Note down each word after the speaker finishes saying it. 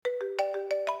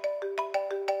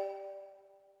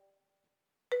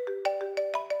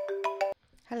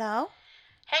Hello?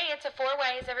 Hey, it's a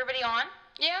four-way. Is everybody on?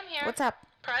 Yeah, I'm here. What's up?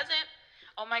 Present.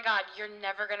 Oh my god, you're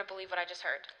never gonna believe what I just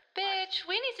heard. Bitch,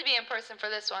 we need to be in person for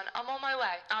this one. I'm on my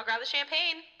way. I'll grab the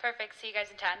champagne. Perfect. See you guys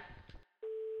in 10.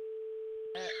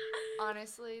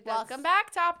 Honestly, that's... Welcome back,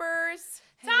 Toppers.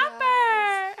 Hey, Topper!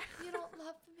 guys. You don't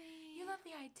love me. You love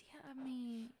the idea of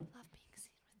me. love being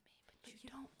seen with me, But you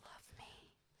don't love me.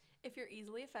 If you're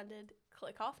easily offended,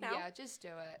 click off now. Yeah, just do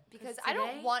it. Because today- I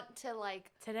don't want to,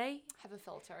 Today, have a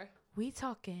filter. we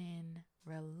talking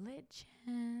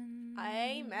religion.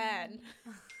 Amen.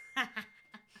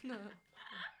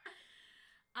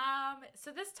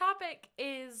 So this topic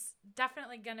is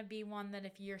definitely going to be one that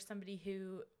if you're somebody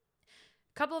who,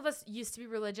 a couple of us used to be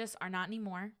religious, are not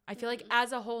anymore. I feel like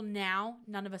as a whole now,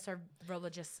 none of us are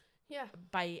religious Yeah.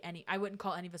 by any, I wouldn't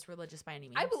call any of us religious by any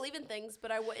means. I believe in things, but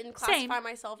I wouldn't Same. classify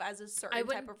myself as a certain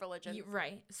wouldn't- type of religion.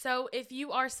 Right. So if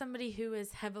you are somebody who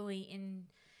is heavily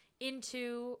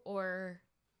into or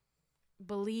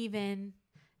believe in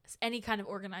any kind of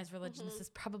organized religion, this is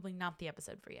probably not the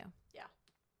episode for you. Yeah.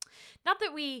 Not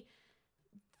that we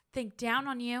think down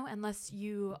on you unless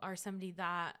you are somebody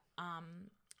that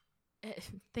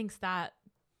thinks that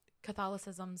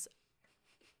Catholicism's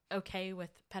okay with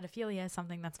pedophilia is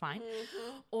something that's fine.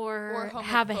 Or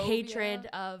have a homophobia. hatred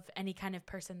of any kind of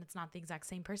person that's not the exact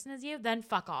same person as you, then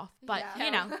fuck off. But, Yeah.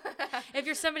 you know, if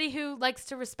you're somebody who likes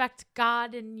to respect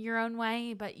God in your own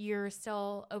way, but you're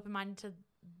still open-minded to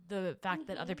the fact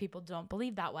that other people don't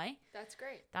believe that way, That's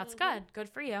great. that's good. Good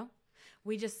for you.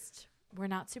 We're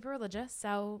not super religious,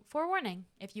 so forewarning,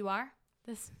 if you are,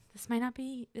 this might not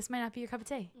be your cup of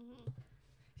tea.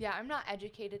 Yeah, I'm not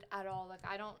educated at all. Like,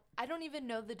 I don't even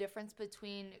know the difference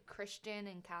between Christian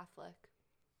and Catholic.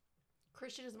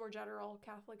 Christian is more general.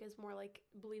 Catholic is more like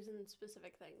believes in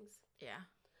specific things. Yeah.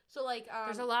 So like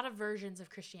There's a lot of versions of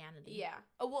Christianity. Yeah.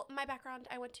 Oh, well, my background,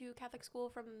 I went to Catholic school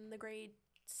from the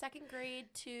second grade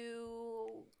to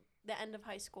the end of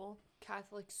high school.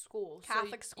 Catholic school.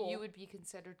 Catholic so school. You would be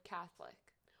considered Catholic.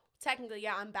 Technically,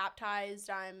 yeah, I'm baptized.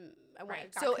 I went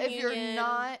Right. got So communion.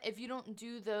 if you don't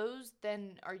do those,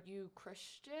 then are you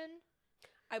Christian?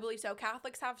 I believe so.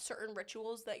 Catholics have certain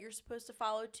rituals that you're supposed to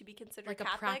follow to be considered Like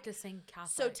Catholic. a practicing Catholic.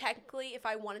 So technically, if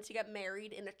I wanted to get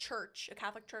married in a church, a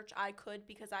Catholic church, I could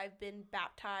because I've been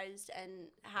baptized and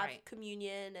have Right.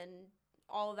 communion and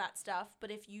all of that stuff. But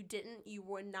if you didn't, you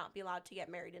would not be allowed to get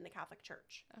married in a Catholic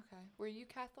church. Okay. Were you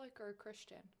Catholic or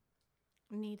Christian?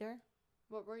 Neither.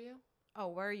 What were you? Oh,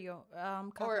 were you?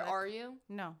 Or Catholic? are you?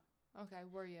 No. Okay,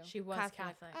 were you? She was Catholic.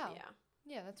 Catholic. Oh. Yeah.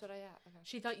 Yeah, that's what I got. Okay.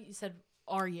 She thought you said,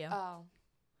 are you? Oh.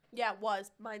 Yeah, it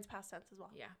was. Mine's past tense as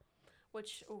well. Yeah.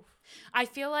 Which, oof. I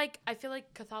feel like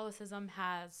Catholicism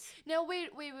has No,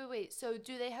 wait. So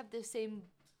do they have the same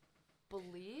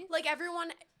belief? Like every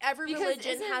Because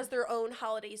religion isn't- has their own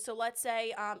holidays. So let's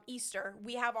say Easter.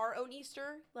 We have our own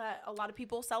Easter that a lot of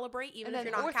people celebrate, even And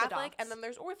if then you're not Catholic. Orthodox. And then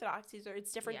there's Orthodox.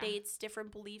 It's different Yeah. dates,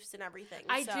 different beliefs, and everything.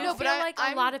 I so. do No, but feel like a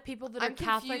I'm- lot of people that are I'm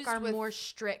Catholic confused are with- more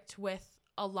strict with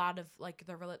a lot of like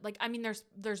the like I mean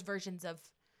there's versions of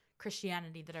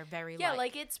Christianity that are very Yeah,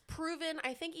 like it's proven.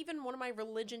 I think even one of my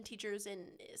religion teachers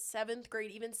in 7th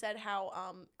grade even said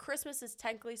how Christmas is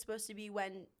technically supposed to be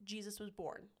when Jesus was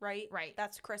born, right? Right.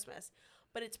 That's Christmas.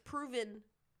 But it's proven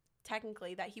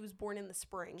technically that he was born in the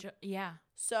spring. yeah.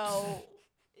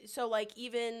 So like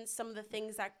even some of the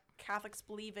things that Catholics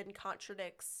believe in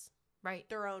contradicts Right.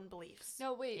 their own beliefs.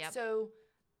 No, wait. Yep. So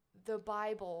the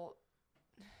Bible.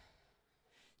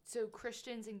 So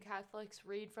Christians and Catholics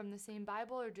read from the same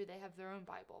Bible, or do they have their own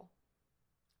Bible?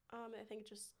 I think it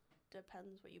just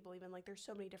depends what you believe in. Like there's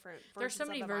so many different versions There's so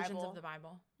many of the versions Bible. of the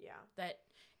Bible Yeah. that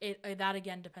that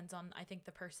again depends on I think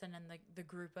the person and the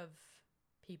group of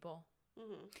people.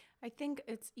 Mm-hmm. I think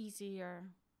it's easier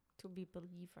to be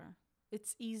believer.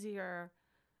 It's easier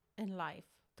in life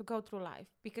to go through life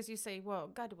because you say, well,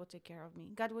 God will take care of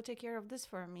me. God will take care of this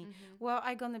for me. Well,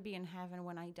 I'm going to be in heaven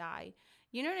when I die.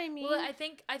 You know what I mean? Well, I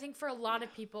think for a lot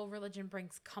of people, religion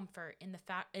brings comfort in the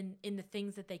fact in the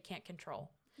things that they can't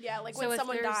control. Yeah, like So when if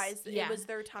someone there's- dies, yeah, it was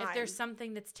their time. If there's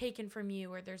something that's taken from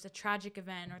you, or there's a tragic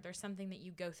event, or there's something that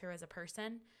you go through as a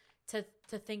person, to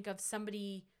think of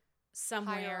somebody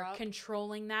somewhere Higher up.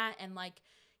 controlling that and like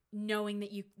knowing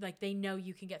that you like they know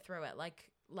you can get through it, like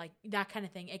that kind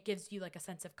of thing. It gives you like a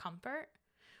sense of comfort,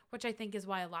 which I think is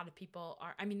why a lot of people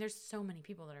are. I mean, there's so many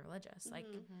people that are religious,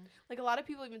 Like a lot of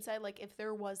people even say, like, if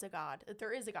there was a God, if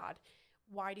there is a God,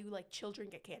 why do like children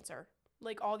get cancer?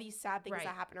 Like all these sad things Right.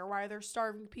 that happen, or why are there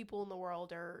starving people in the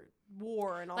world, or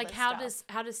war and all like this how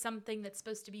stuff. does something that's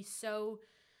supposed to be so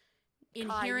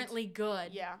inherently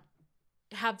good Yeah.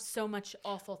 have so much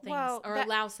awful things Well, or that-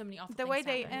 allow so many awful The things way to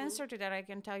they happen. answer to that, I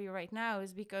can tell you right now,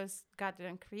 is because God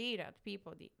didn't create it.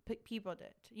 People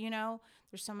did. You know,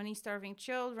 there's so many starving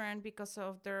children because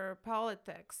of their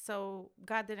politics. So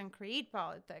God didn't create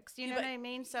politics. You know what I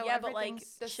mean? So yeah, but like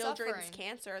everything's- the children's suffering.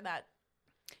 cancer that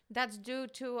that's due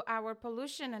to our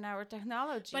pollution and our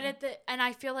technology. But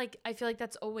I feel like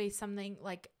that's always something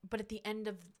like. But at the end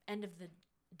of the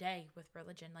day with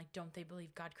religion, like, don't they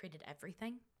believe God created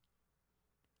everything?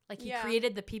 Like, he Yeah.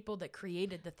 created the people that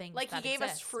created the things. like he that gave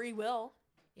us exist. free will,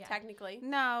 Yeah. technically.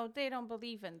 no, they don't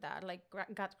believe in that. Like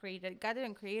God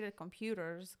didn't create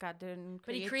computers. God didn't create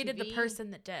But he created the TV.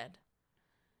 person that did.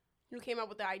 Who came up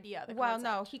with the idea? The Well, concept.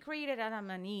 no, he created Adam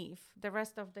and Eve. The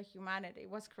rest of the humanity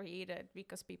was created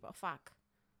because people fuck.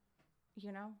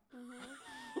 You know?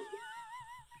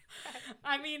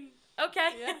 I mean, okay.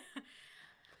 Yeah.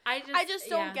 I just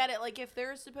don't get it. Like, if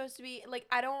there's supposed to be, like,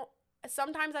 I don't.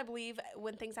 Sometimes I believe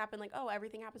when things happen, like, oh,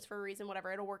 everything happens for a reason,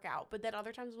 whatever, it'll work out. But then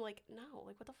other times I'm like, no,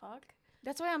 like, what the fuck?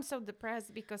 That's why I'm so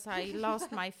depressed, because I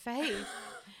lost my faith.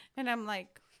 And I'm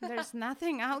like, there's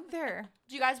nothing out there.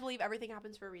 Do you guys believe everything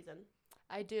happens for a reason?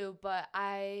 I do, but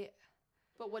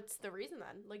But what's the reason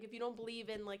then? Like, if you don't believe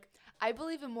in, like, I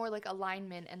believe in more like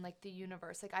alignment and like the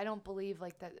universe. Like I don't believe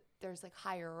like that there's like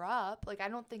higher up. Like I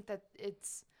don't think that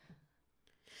it's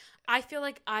I feel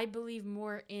like I believe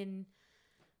more in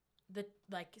the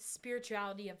like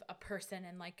spirituality of a person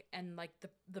and like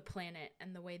the planet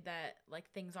and the way that like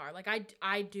things are. Like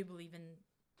I do believe in,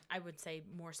 I would say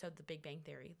more so the Big Bang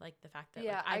Theory, like the fact that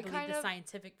Yeah, like, I I believe kind the of-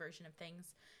 scientific version of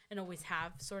things and always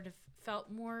have sort of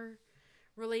felt more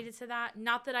related to that.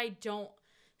 Not that I don't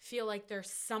feel like there's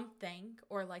something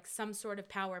or like some sort of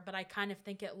power, but I kind of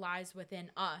think it lies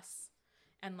within us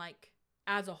and like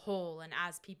as a whole and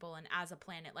as people and as a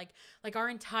planet. Like our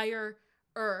entire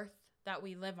earth that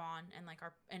we live on and like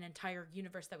an entire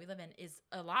universe that we live in is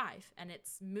alive and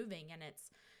it's moving and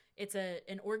it's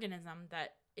an organism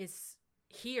that is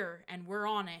here and we're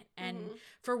on it, and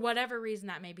for whatever reason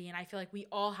that may be, and I feel like we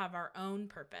all have our own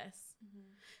purpose.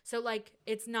 So like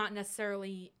it's not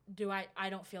necessarily I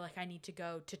don't feel like I need to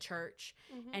go to church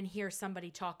and hear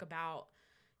somebody talk about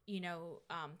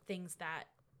things that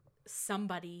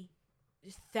somebody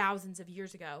thousands of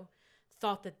years ago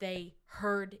thought that they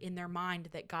heard in their mind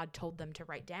that God told them to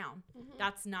write down.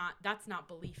 That's not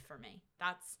belief for me.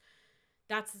 That's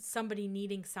somebody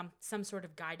needing some sort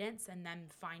of guidance and then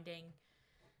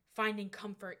finding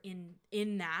comfort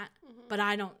in that. But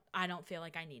I don't feel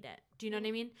like I need it. Do you know what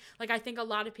I mean? Like I think a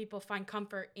lot of people find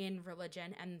comfort in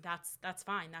religion, and that's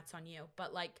fine. That's on you.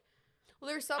 But like, well,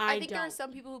 there's some. I I think there are don't.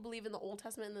 some people who believe in the Old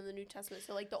Testament and then the New Testament.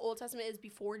 So like the Old Testament is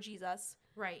before Jesus,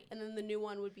 right. and then the new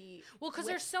one would be Well, because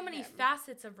with there's so many him.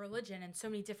 facets of religion and so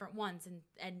many different ones,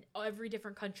 and every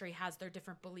different country has their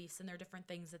different beliefs and their different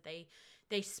things that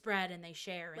they spread and they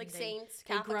share. And Like they, saints,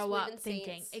 they Catholics grow believe up in thinking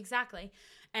saints. exactly.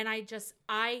 And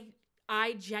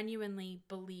I genuinely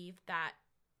believe that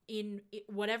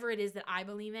whatever it is that I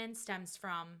believe in stems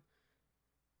from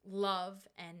love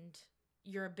and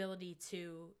your ability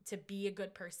to be a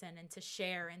good person and to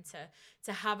share and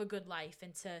to have a good life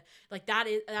and to like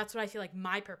that's what I feel like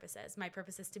my purpose is. My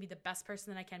purpose is to be the best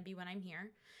person that I can be when I'm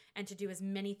here and to do as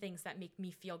many things that make me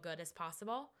feel good as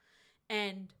possible.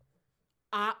 And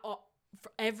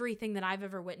for everything that I've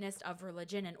ever witnessed of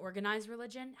religion and organized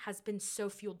religion has been so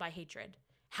fueled by hatred.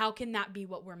 How can that be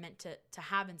what we're meant to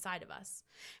have inside of us?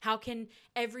 How can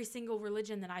every single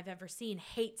religion that I've ever seen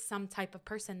hate some type of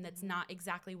person that's not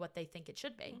exactly what they think it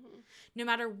should be, no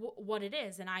matter what it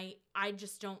is? And I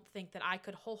just don't think that I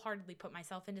could wholeheartedly put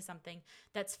myself into something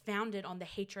that's founded on the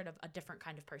hatred of a different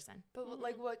kind of person. But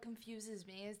like what confuses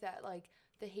me is that like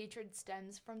the hatred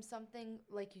stems from something,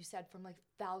 like you said, from like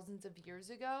thousands of years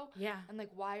ago. Yeah. And like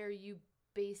why are you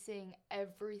basing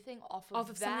everything off Off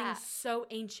of something that? so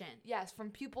ancient. Yes, from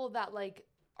people that like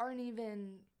aren't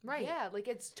even Right. Yeah, like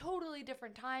it's totally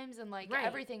different times and like Right.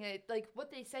 everything. Like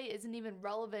what they say isn't even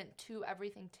relevant to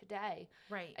everything today.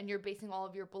 Right. And you're basing all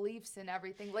of your beliefs and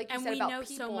everything, like you And said we about know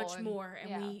people so much and- more, and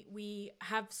yeah. we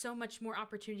have so much more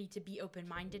opportunity to be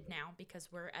open-minded now because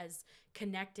we're as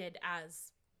connected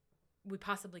as we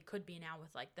possibly could be now, with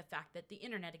like the fact that the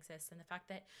internet exists and the fact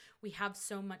that we have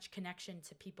so much connection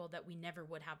to people that we never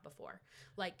would have before.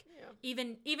 Like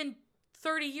even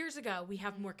 30 years ago, we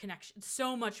have more connection,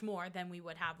 so much more than we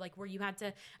would have, like where you had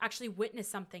to actually witness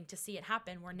something to see it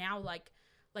happen. We're now like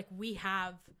we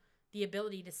have the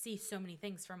ability to see so many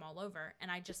things from all over.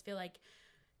 And I just feel like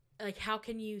how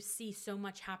can you see so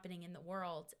much happening in the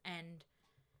world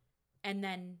and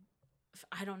then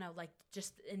I don't know, like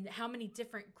just in how many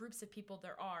different groups of people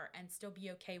there are and still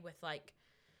be okay with like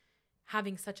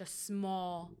having such a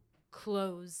small,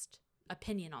 closed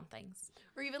opinion on things.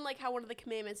 Or even like how one of the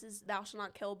commandments is thou shalt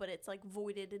not kill, but it's like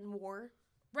voided in war.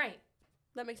 Right.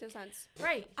 That makes no sense.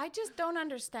 Right. I just don't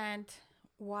understand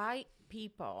why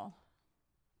people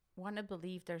want to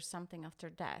believe there's something after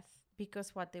death.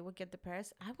 Because what, they would get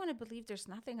depressed? I want to believe there's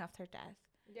nothing after death.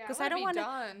 Yeah, Because I don't want to.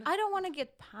 done. I don't want to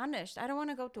get punished. I don't want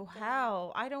to go to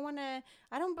hell. I don't want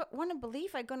to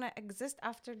believe I'm gonna exist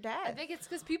after death. I think it's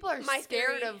because people are My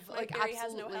scared theory- of my like theory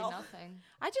has no absolutely hell. nothing.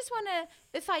 I just want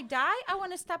to. If I die, I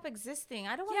want to stop existing.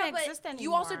 I don't want to exist anymore.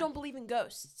 you also don't believe in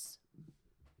ghosts.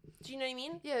 Do you know what I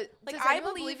mean? Yeah, Like, does I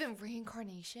anyone believe- believe in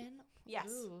reincarnation? Yes.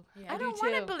 Ooh, Yeah. I do don't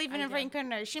want to too. believe in I a do.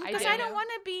 reincarnation I because do. I don't want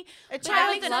to be a But that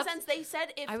child. makes in no a- sense. They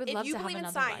said if I would if love you to have believe in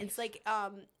another science, life.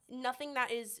 like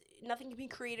nothing can be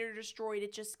created or destroyed.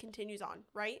 It just continues on,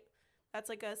 right? That's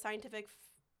like a scientific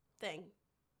thing.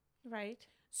 Right.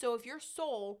 So if your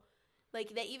soul,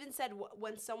 like they even said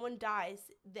when someone dies,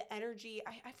 the energy,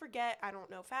 I forget, I don't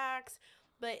know facts,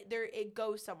 but it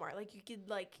goes somewhere. Like you could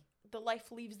like the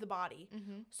life leaves the body.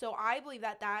 Mm-hmm. So I believe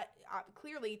that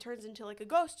clearly turns into like a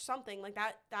ghost or something like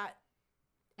that. That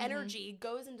energy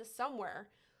goes into somewhere.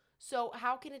 So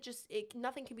how can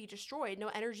nothing can be destroyed. No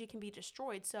energy can be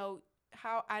destroyed. So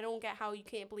how, I don't get how you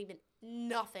can't believe in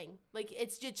nothing. Like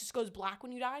it just goes black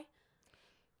when you die.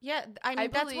 Yeah, I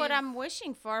mean that's what believe- I'm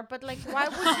wishing for. But like, why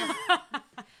would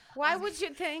you? Why would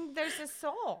you think there's a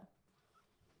soul?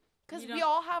 Because You we don't-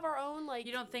 all have our own like.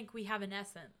 You don't think we have an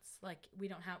essence? Like we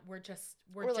don't have. We're just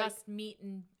Or, like- meat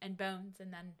and bones,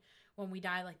 and then when we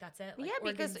die, like that's it. Like, Yeah,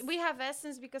 because organs. we have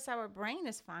essence because our brain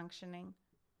is functioning.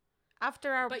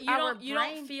 After our But our you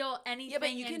brain, don't feel anything Yeah,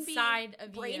 but you can be inside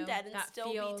of brain you dead and that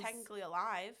still feels, be technically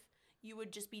alive. You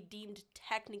would just be deemed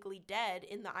technically dead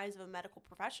in the eyes of a medical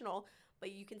professional,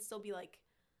 but you can still be like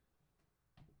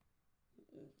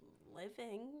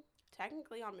living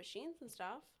technically on machines and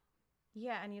stuff.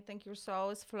 yeah, and you think your soul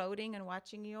is floating and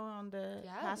watching you on the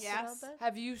Yes. hospital Yes. bed?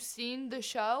 Have you seen the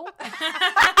show?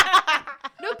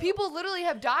 No, people literally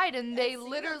have died and they seen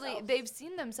literally themselves. they've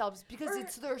seen themselves because Or-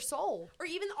 it's their soul. Or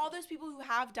even all those people who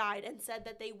have died and said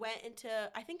that they went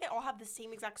into. I think they all have the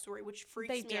same exact story, which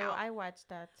freaks They me do. out. I watched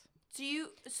that. Do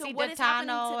you? So See what the is happening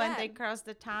tunnel, to and they them? cross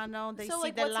the tunnel. They So, see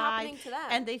like, the what's light, happening to them?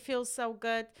 and they feel so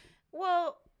good.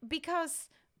 Well, because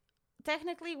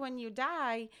technically, when you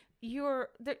die,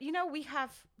 we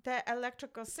have the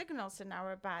electrical signals in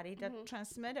our body that Mhm.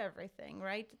 transmit everything,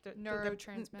 right?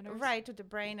 Neurotransmitters. Right, to the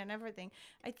brain and everything.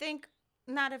 I think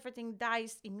not everything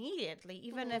dies immediately,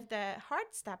 even if the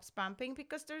heart stops pumping,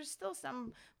 because there's still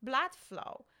some blood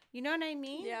flow. You know what I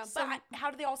mean? Yeah, So but how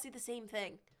do they all see the same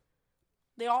thing?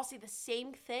 They all see the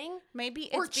same thing? maybe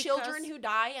it's Or children because- who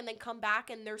die and then come back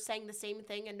and they're saying the same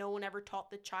thing and no one ever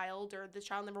taught the child or the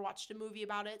child never watched a movie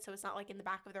about it, so it's not like in the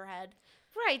back of their head.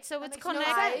 right, so it's makes no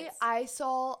connected. sense. I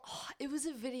saw it was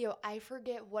a video. I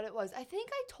forget what it was. I think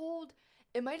I told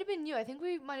it might have been you. I think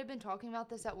we might have been talking about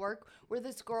this at work where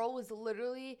this girl was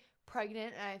literally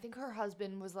pregnant and I think her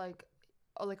husband was like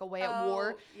away at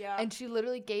war. Yeah. And she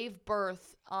literally gave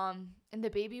birth, and the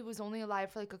baby was only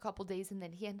alive for like a couple days, and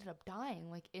then he ended up dying,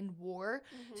 like in war.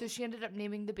 So she ended up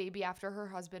naming the baby after her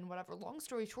husband, whatever. Long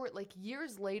story short, like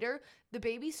years later, the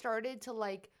baby started to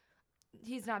like,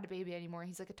 he's not a baby anymore.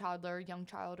 He's like a toddler, young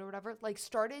child or whatever. Like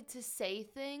started to say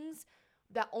things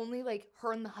that only like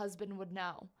her and the husband would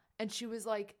know. And she was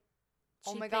like,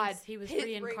 oh She my God. thinks he was his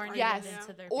reincarnated Yes.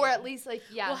 into their Or at baby. least like,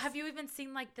 yes. Well, have you even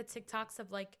seen like the TikToks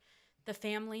of like the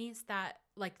families that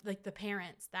like the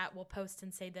parents that will post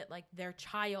and say that like their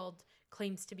child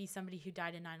claims to be somebody who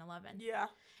died in 9/11, Yeah.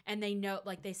 and they know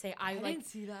like they say I I like didn't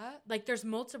see that. like there's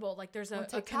multiple like there's On a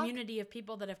TikTok? community of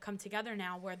people that have come together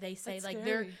now where they say That's like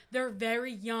scary. they're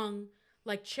very young,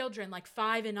 like children, like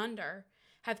 5 and under,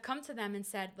 have come to them and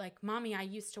said like, mommy, I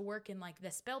used to work in like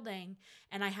this building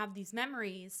and I have these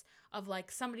memories of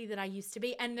like somebody that I used to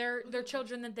be, and they're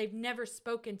children that they've never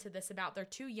spoken to this about. They're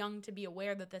too young to be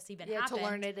aware that this even Yeah, happened, to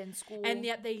learn it in school. and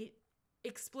yet they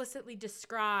explicitly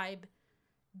describe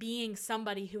being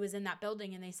somebody who was in that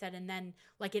building, and they said, and then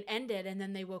like it ended, and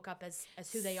then they woke up as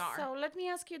who they are. So let me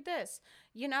ask you this.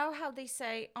 You know how they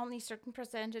say only certain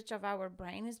percentage of our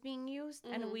brain is being used,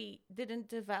 and we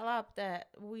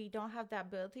don't have the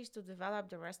abilities to develop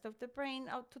the rest of the brain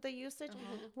out to the usage?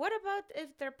 What about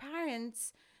if their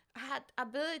parents had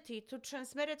ability to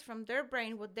transmit it from their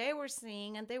brain what they were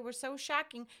seeing, and they were so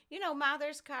shocking.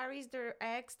 Mothers carries their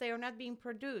eggs, they are not being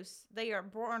produced, they are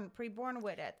pre-born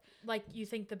with it Like, you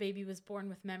think the baby was born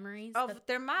with memories of that-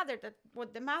 their mother, that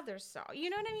what the mother saw. You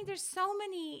know what I mean? There's so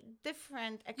many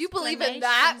different You believe in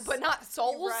that, explanations. but not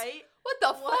souls? Right? What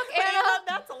the fuck, Anna?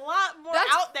 That's a lot more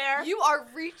That's out there. You are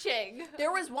reaching.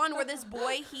 There was one where this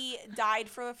boy, he died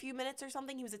for a few minutes or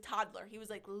something. He was a toddler. He was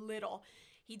like little.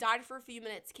 He died for a few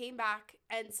minutes, came back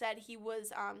and said he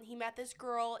was, he met this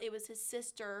girl. It was his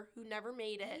sister who never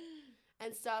made it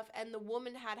and stuff. And the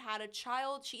woman had a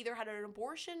child. She either had an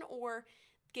abortion or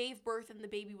gave birth and the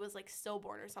baby was like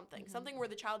stillborn or something. Something where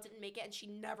the child didn't make it and she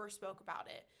never spoke about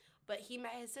it. But he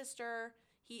met his sister.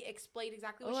 He explained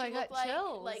exactly what Oh, she I looked got like.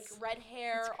 chills. Like red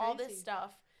hair, That's all this crazy.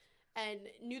 stuff. And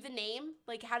knew the name,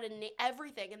 like had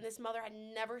everything. And this mother had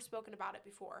never spoken about it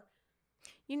before.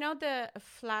 The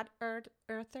flat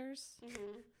earthers.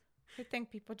 Mm-hmm. I think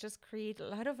people just create a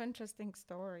lot of interesting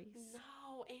stories.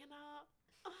 No,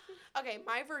 Anna. Okay,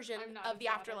 my version I'm not of a the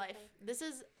flat afterlife.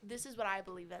 earther. This is what I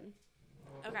believe in.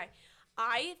 Okay.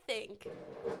 I think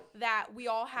that we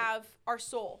all have our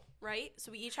soul, right?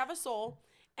 So we each have a soul,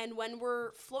 and when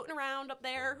we're floating around up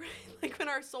there, like when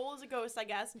our soul is a ghost, I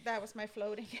guess, That was my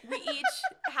floating. we each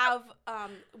have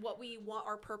what we want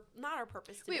not our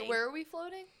purpose to be. Wait, where are we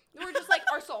floating? We're just like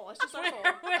our soul. It's just our soul.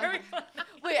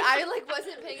 Wait, I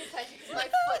wasn't paying attention because my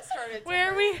foot started to Where are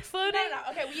hurt. we No, floating? no,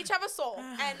 no. Okay, we each have a soul,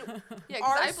 and Yeah,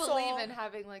 our because I believe soul- in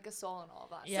having like a soul and all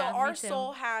that. Yeah, so our me too.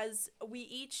 soul has, we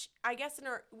each, I guess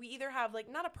we either have like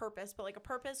not a purpose, but like a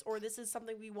purpose, or this is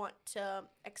something we want to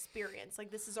experience. Like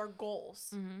this is our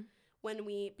goals when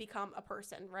we become a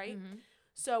person, right?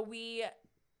 So we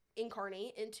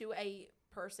incarnate into a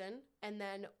person, and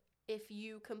then if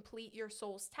you complete your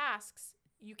soul's tasks,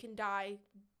 you can die,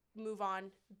 move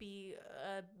on, be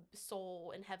a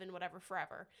soul in heaven, whatever,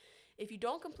 forever. If you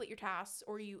don't complete your tasks,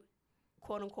 or you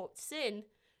quote unquote sin,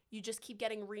 you just keep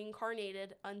getting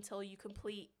reincarnated until you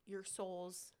complete your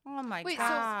soul's. Oh my Wait,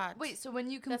 God. so when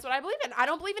you That's what I believe in. I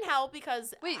don't believe in hell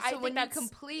because Wait, I so think when you that's,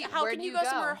 complete, how where can do you you go go?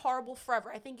 somewhere horrible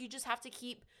forever? I think you just have to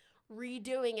keep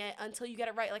redoing it until you get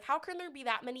it right. Like, how can there be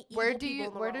that many evil Where people in the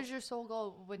where world? does your soul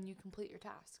go when you complete your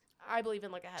task? I believe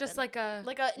in like a heaven. Just like a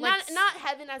not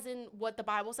heaven as in what the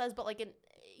Bible says, but like an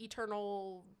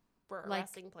eternal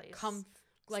resting place.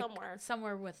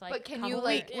 somewhere with like. But can you, comfort.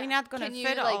 like, We're not gonna Can you,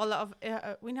 fit like- all of.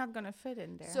 We're not gonna fit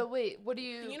in there. So wait, what do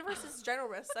you? The universe is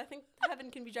generous. I think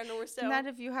heaven can be generous too. not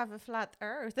if you have a flat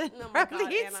Earth. Oh my Probably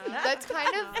God, it's Anna. not. That's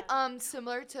kind of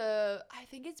similar to, I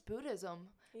think it's Buddhism.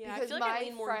 Yeah, I because feel like I my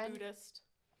lean more friend- Buddhist.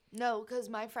 No, because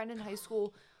my friend in high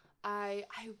school, I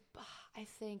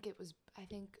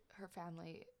think her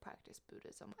family practiced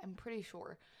Buddhism. I'm pretty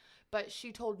sure, but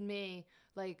she told me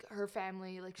like her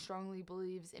family like strongly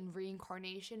believes in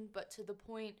reincarnation, but to the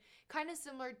point kind of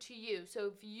similar to you. So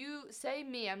if you say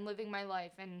me, I'm living my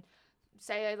life and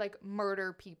say I like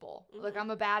murder people, like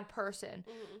I'm a bad person.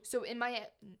 So in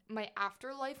my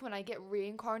afterlife, when I get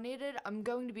reincarnated, I'm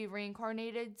going to be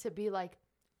reincarnated to be like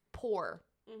poor.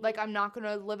 Like I'm not going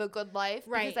to live a good life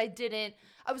Right. because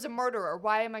I was a murderer.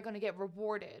 Why am I going to get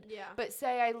rewarded? Yeah. But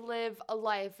say I live a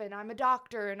life and I'm a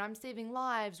doctor and I'm saving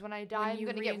lives. When I die, I'm you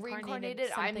going to get reincarnated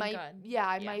reincarnated. I something might, good.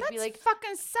 I might be That's like,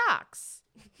 fucking sucks.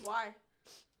 Why?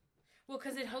 Well,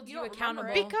 because it holds You you don't remember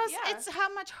accountable. it. Because Yeah. it's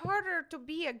how much harder to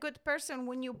be a good person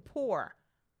when you're poor.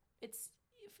 It's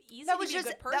easy that to was be just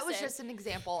a good person. that was just an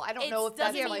example. I don't It know if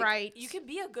that's doesn't like mean- right. You can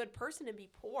be a good person and be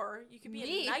poor. You can be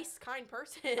Me? a nice, kind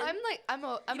person. I'm You an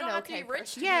don't have to okay be rich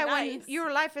person. to Yeah, be when nice.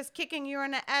 your life is kicking you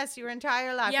in the ass your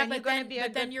entire life, yeah, and but you're gonna then be a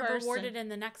but then good you're person. rewarded in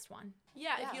the next one.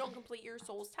 Yeah, Yeah. if you don't complete your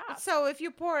soul's task. So if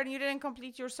you're poor and you didn't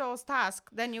complete your soul's task,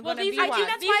 then you're Well, gonna these be are what? two,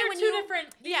 that's these why are when two you-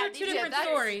 different. These yeah, are two these are- different that's-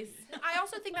 stories. I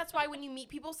also think that's why when you meet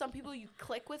people, some people you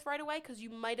click with right away because you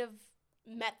might have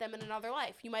met them in another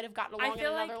life. You might have gotten along in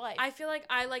another life. I feel like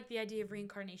I like the idea of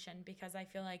reincarnation because I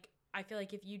feel like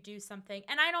if you do something,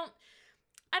 and I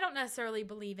don't necessarily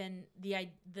believe in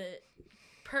the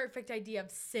perfect idea of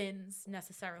sins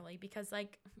necessarily because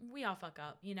like we all fuck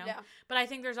up, you know. Yeah. But I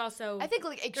think there's also I think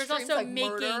like there's extremes also like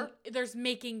making murder. there's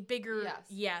making bigger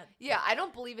Yes. Yeah, I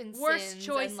don't believe in worse sins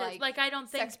choices. and, like I don't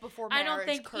think sex before I marriage.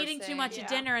 don't think eating too cursing. much Yeah. at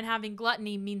dinner and having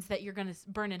gluttony means that you're gonna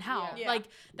burn in hell. Yeah. Yeah. Like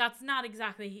that's not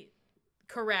exactly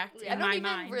correct I in don't my even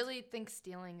mind. really think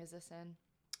stealing is a sin.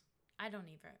 I don't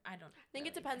either. I don't. I think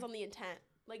it depends on the intent.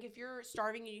 Like if you're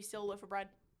starving and you steal a loaf of bread,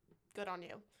 good on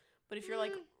you. But if you're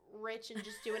like rich and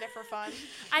just doing it for fun.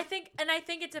 I think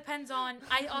it depends on.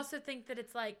 I also think that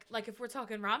it's like if we're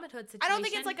talking Robin Hood situation. I don't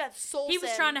think it's like a soul He was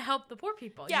sin. trying to help the poor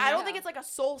people. Yeah, you I know? don't think it's like a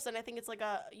soul sin. I think it's like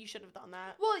a you should have done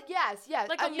that. Well, yes.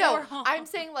 Like a no, moral. I'm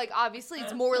saying like obviously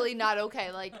it's morally not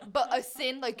okay. Like, but a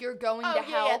sin like you're going to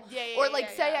hell, or like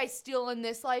say I steal in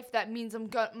this life, that means I'm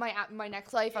my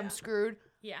next life I'm screwed.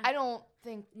 Yeah. I don't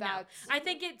think No. that's. I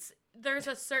think there's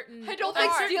a certain. I don't a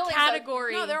think certain stealing's a-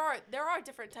 category. No, there are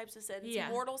different types of sins. Yeah.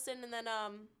 Mortal sin and then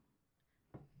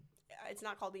it's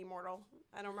not called immortal.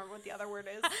 I don't remember what the other word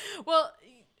is. Well,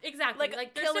 exactly.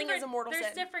 Like, there's killing is different- a mortal There's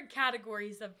sin. different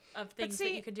categories of But things see,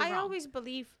 that you could do I wrong. always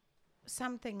believe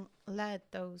something led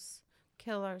those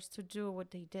killers to do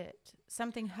what they did.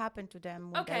 Something happened to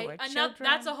them when they were children.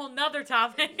 that's a whole nother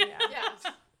topic. Yeah. Yes.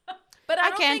 But I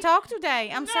don't can't think, talk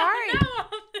today. I'm sorry. No.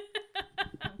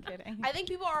 I'm kidding. I think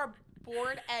people are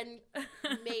born and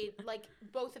made like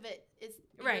both of it is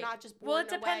Right. You're not just born Well, it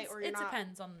in a depends. way or you're It not.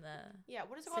 depends on the. Yeah,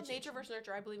 what is it called? Nature situation. versus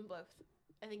nurture. I believe in both.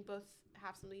 I think both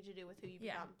have something to do with who you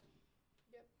Yeah. become.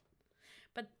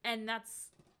 But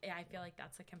I feel like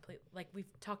that's a complete like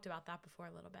we've talked about that before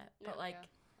a little bit. But like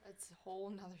It's a whole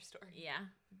nother story. yeah.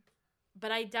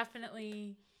 But I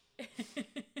definitely.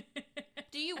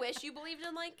 Do you wish you believed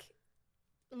in like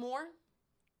more?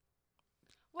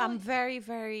 I'm very,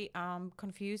 very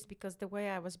confused because the way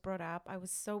I was brought up, I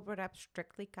was so brought up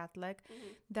strictly Catholic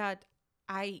that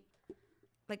I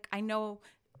know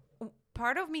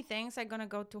part of me thinks I'm gonna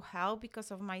go to hell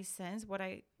because of my sins, what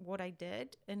I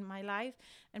did in my life,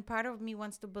 and part of me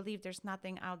wants to believe there's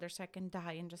nothing out there so I can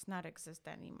die and just not exist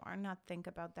anymore, not think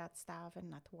about that stuff and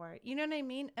not worry. You know what I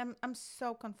mean? I'm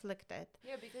so conflicted.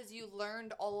 Yeah, because you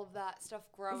learned all of that stuff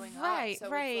growing Right, up. So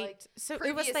right. It's like So it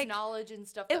previous was like knowledge and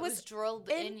stuff it that was was drilled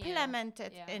in you.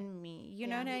 implemented Yeah. in me. You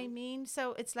know Yeah. what I mean?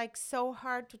 So it's like so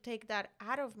hard to take that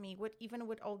out of me with even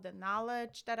with all the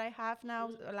knowledge that I have now,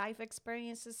 life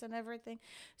experiences and everything.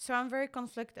 So I'm very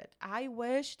conflicted. I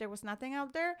wish there was nothing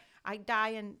out there. I die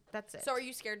and that's it. So are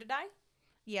you scared to die?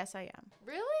 Yes, I am.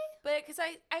 Really? But because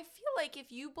I feel like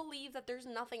if you believe that there's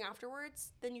nothing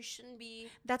afterwards, then you shouldn't be.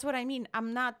 That's what I mean.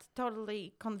 I'm not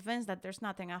totally convinced that there's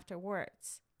nothing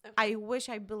afterwards. Okay. I wish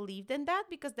I believed in that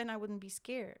because then I wouldn't be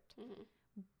scared. Mhm.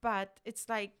 But it's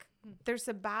like there's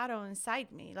a battle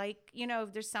inside me. Like, you know,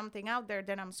 if there's something out there,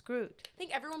 then I'm screwed. I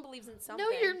think everyone believes in something.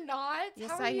 No, you're not. Yes,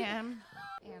 How are I you- am.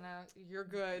 Anna, you're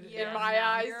good Yeah, in my no,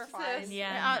 eyes. you're fine. sis.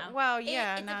 Yeah. no. Well, It,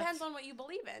 yeah. it not- depends on what you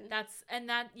believe in.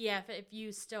 If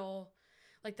you still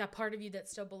like that part of you that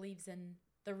still believes in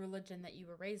the religion that you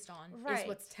were raised on is Right.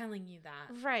 what's telling you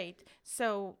that. Right.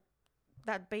 So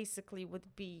that basically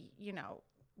would be, you know,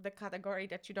 the category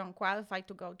that you don't qualify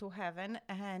to go to heaven.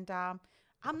 And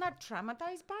I'm not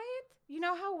traumatized by it. You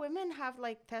know how women have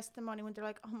like testimony when they're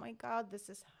like, oh my God, this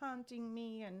is haunting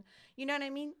me. And you know what I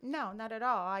mean? No, not at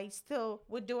all. I still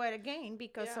would do it again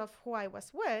because Yeah. of who I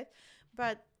was with.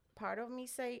 But part of me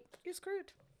say, you're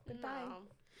screwed. Goodbye. No.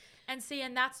 And see,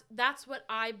 and that's what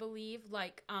I believe.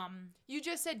 Like, You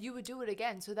just said you would do it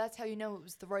again, so that's how you know it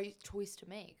was the right choice to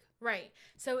make. right.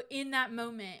 So in that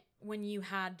moment when you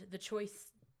had the choice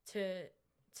to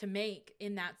make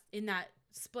in that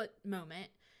split moment,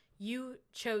 you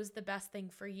chose the best thing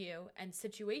for you and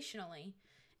situationally.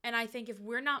 And I think if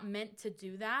we're not meant to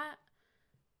do that,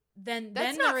 then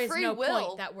That's there not is free no will.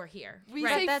 point that we're here. We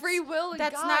right. say That's- free will and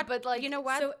That's God, not, but like you know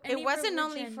what? So any it wasn't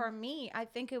only religion- for me. I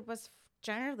think it was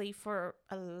generally for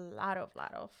a lot of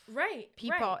Right.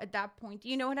 people right. at that point.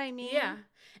 You know what I mean? Yeah.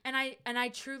 And I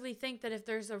truly think that if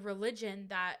there's a religion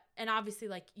that, and obviously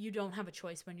like you don't have a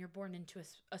choice when you're born into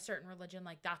a certain religion,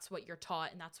 like that's what you're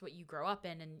taught and that's what you grow up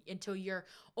in, and until you're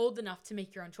old enough to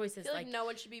make your own I choices. feel like, Like no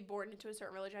one should be born into a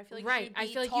certain religion. I feel like Right. you should I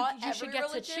be feel like taught you should every get to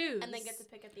religion and then choose. get to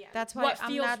pick at the end. That's why What I'm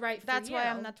feels not. right for that's why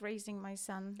I'm you. not raising my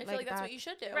son I feel like that's that. what you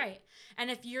should do. right. And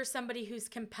if you're somebody who's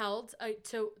compelled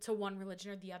to one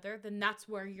religion or the other, then that's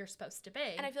where you're supposed to be.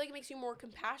 And I feel like it makes you more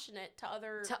compassionate to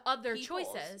other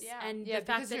choices. Yeah. And Yeah, the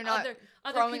fact because that you're not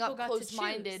other growing people up got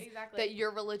close-minded. to choose. Exactly. that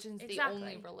your religion's the Exactly.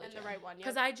 only and religion. the right one.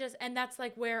 Because and that's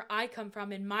like where I come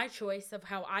from in my choice of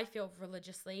how I feel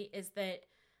religiously is that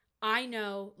I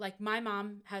know, like, my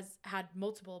mom has had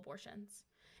multiple abortions.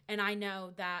 And I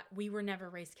know that we were never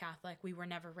raised Catholic. We were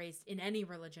never raised in any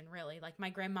religion, really. Like, my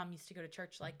grandmom used to go to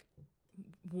church, like,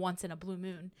 once in a blue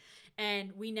moon.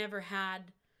 And we never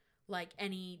had, like,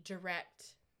 any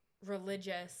direct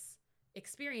religious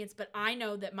experience. But I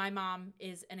know that my mom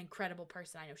is an incredible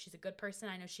person. I know she's a good person.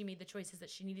 I know she made the choices that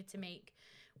she needed to make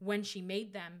when she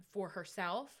made them for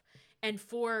herself and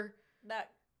for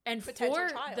that and potential for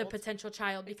child. the potential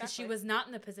child because she Exactly. was not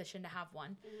in the position to have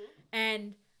one. Mhm.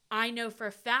 And I know for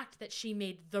a fact that she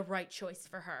made the right choice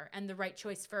for her and the right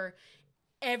choice for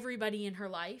everybody in her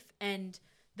life, and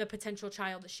the potential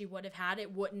child that she would have had,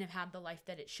 it wouldn't have had the life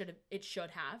that it should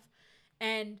have.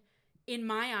 And in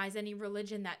my eyes, any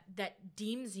religion that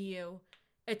deems you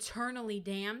eternally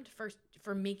damned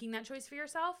for making that choice for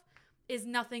yourself is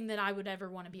nothing that I would ever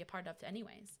want to be a part of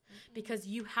anyways, because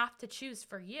you have to choose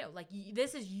for you. Like,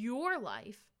 this is your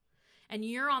life and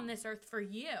you're on this earth for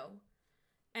you.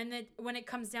 And that when it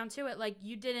comes down to it, like,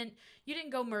 you didn't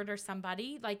go murder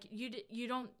somebody. Like,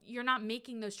 you're not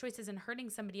making those choices and hurting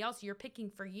somebody else. You're picking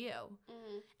for you.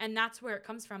 And that's where it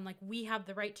comes from. Like, we have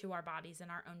the right to our bodies and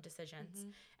our own decisions,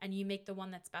 and you make the one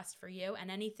that's best for you.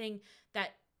 And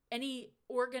any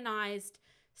organized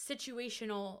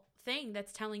situational thing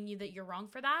that's telling you that you're wrong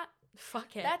for that,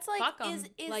 fuck it. That's like, fuck 'em.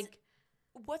 is like,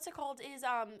 what's it called? Is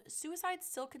suicide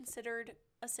still considered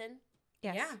a sin?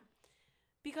 Yes. yeah.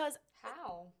 Because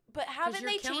How? but haven't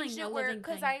you're they killing changed a it where? living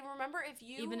Because thing. I remember if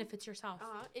you Even if it's yourself.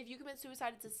 if you commit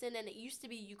suicide, it's a sin, and it used to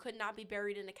be you could not be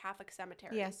buried in a Catholic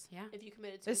cemetery. Yes. Yeah. If you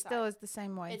committed It suicide, still is the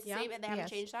same way. it's the Yeah. same, and they haven't Yes.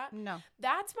 changed that. No.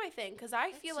 That's my thing, because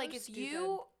I feel so like if stupid.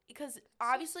 you, because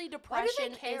obviously why do they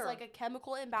depression is care? like a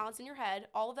chemical imbalance in your head,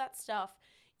 all of that stuff,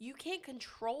 you can't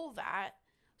control that.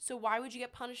 So why would you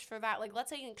get punished for that? Like,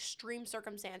 let's say an extreme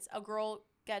circumstance, a girl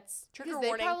gets trigger Because they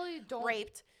warning, probably don't.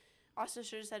 raped. Also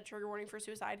should have said trigger warning for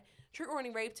suicide. Trigger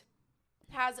warning, raped,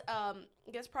 has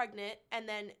gets pregnant, and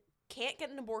then can't get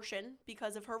an abortion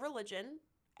because of her religion,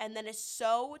 and then is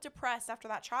so depressed after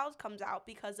that child comes out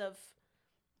because of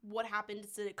what happened.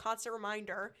 It's a constant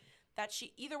reminder that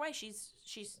either way she's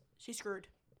screwed.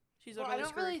 She's Well, I literally don't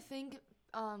screwed. really think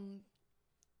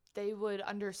they would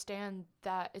understand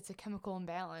that it's a chemical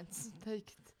imbalance.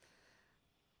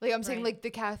 Like I'm saying, Right. like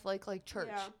the Catholic church.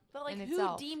 Yeah. But like, in who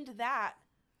itself. deemed that?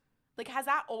 Like, has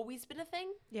that always been a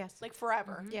thing? Yes. Like,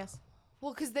 forever? Yes.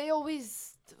 Well, because they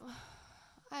always,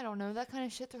 I don't know, that kind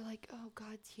of shit. They're like, oh,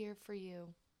 God's here for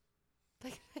you.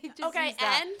 Like they just Okay, use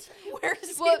that. and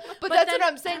where's Well, but that's then- what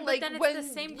I'm saying. but Like then it's when the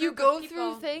same you group of go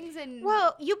people. through things and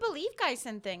Well, you believe, guys,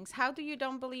 in things. How do you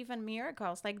don't believe in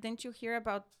miracles? Like, didn't you hear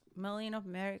about million of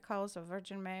miracles of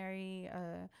Virgin Mary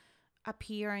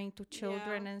appearing to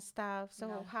children and stuff? So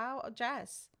No. how,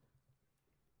 Jess?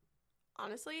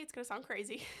 honestly, it's gonna sound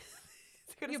crazy.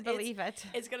 You believe it?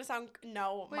 It's gonna sound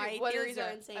no. Wait, my what theories is are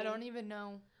it? insane. I don't even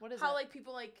know what is How it. like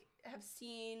people like have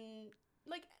seen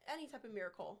like any type of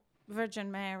miracle.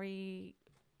 Virgin Mary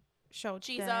showed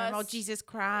Jesus, them, or Jesus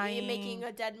crying. Making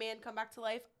a dead man come back to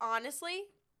life. Honestly,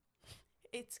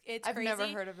 it's I've crazy. never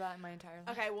heard of that in my entire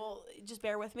life. Okay, well, just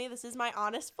bear with me. This is my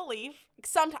honest belief.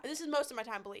 Sometimes this is most of my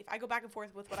time belief. I go back and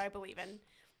forth with what I believe in.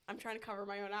 I'm trying to cover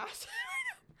my own ass.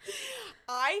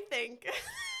 I think.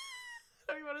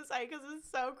 I don't even want to say because it's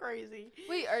so crazy.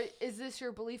 Wait, is this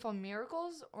your belief on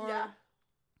miracles or? Yeah,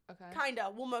 Okay.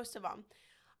 kinda. Well, most of them.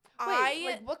 Wait,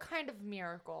 like what kind of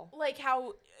miracle? Like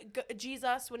how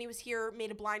Jesus, when he was here, made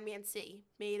a blind man see,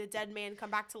 made a dead man come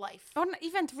back to life. Or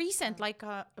even recent, like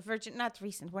Virgin, not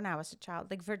recent, when I was a child,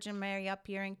 like Virgin Mary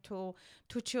appearing to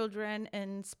children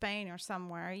in Spain or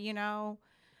somewhere, you know,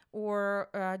 or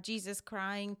Jesus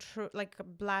crying like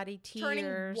bloody tears,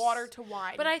 Turning water to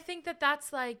wine. But I think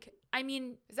that's like, I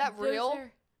mean, Is that those real?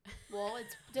 well, it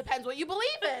depends what you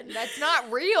believe in. That's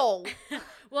not real.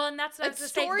 Well, and that's what I was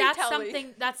That's gonna say. That's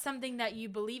storytelling. something that you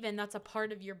believe in. That's a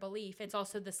part of your belief. It's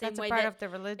also the same That's way a part that of the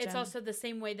religion. it's also the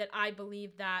same way that I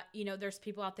believe that, you know, there's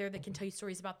people out there that can tell you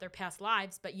stories about their past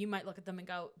lives, but you might look at them and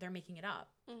go, they're making it up.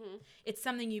 Mm-hmm. It's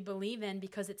something you believe in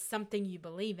because it's something you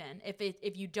believe in.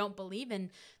 If you don't believe in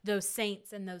those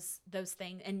saints and those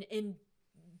things and in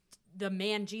the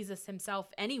man Jesus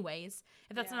himself anyways,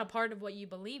 if that's not a part of what you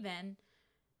believe in,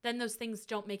 then those things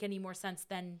don't make any more sense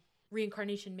than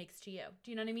reincarnation makes to you. Do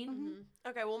you know what I mean? Mm-hmm.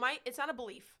 Okay, well, it's not a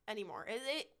belief anymore.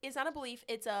 It's not a belief.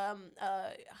 It's a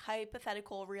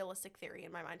hypothetical, realistic theory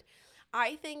in my mind.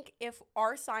 I think if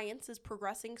our science is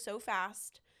progressing so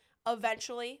fast,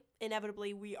 eventually,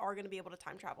 inevitably, we are going to be able to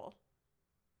time travel.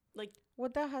 Like,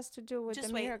 what that has to do with just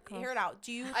the wait, miracle? hear it out.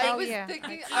 Do you? I Oh, was yeah.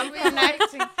 thinking. I'm I was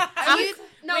connecting.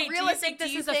 No, Wait, do you realistic. think this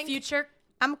do you is think, a future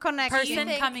I'm connecting. person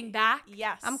think- coming back?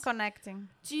 Yes. I'm connecting.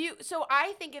 So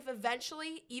I think if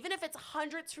eventually, even if it's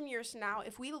hundreds from years from now,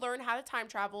 if we learn how to time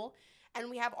travel and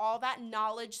we have all that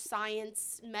knowledge,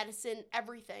 science, medicine,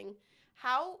 everything,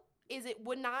 how is it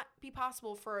would not be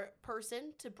possible for a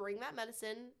person to bring that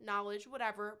medicine, knowledge,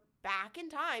 whatever, back in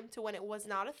time to when it was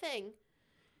not a thing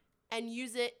and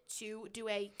use it to do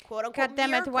a quote unquote God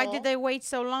damn it! Why miracle? did they wait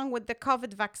so long with the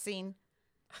COVID vaccine?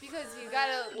 Because you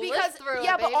gotta Because live through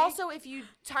yeah, it, but baby. also if you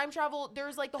time travel,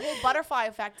 there's like the whole butterfly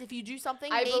effect. If you do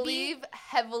something, I maybe believe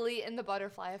heavily in the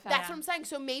butterfly effect. that's what I'm saying.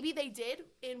 So maybe they did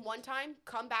in one time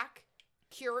come back,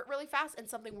 cure it really fast, and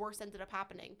something worse ended up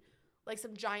happening, like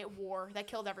some giant war that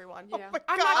killed everyone. Yeah.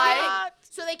 I'm not God. kidding.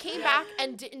 So they came back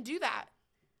and didn't do that.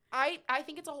 I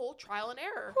think it's a whole trial and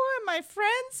error. Who am I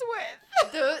friends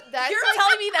with? That's You're like,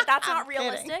 telling me that that's I'm not kidding.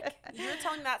 realistic? You're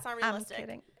telling me that's not I'm realistic?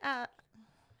 kidding.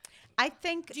 I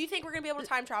think. Do you think we're gonna be able to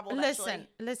time travel eventually?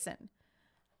 Listen.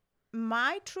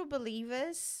 My true belief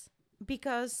is,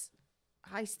 because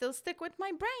I still stick with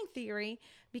my brain theory,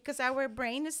 because our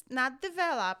brain is not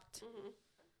developed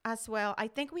as well. I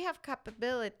think we have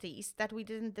capabilities that we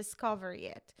didn't discover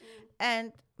yet.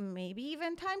 And maybe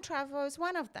even time travel is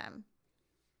one of them.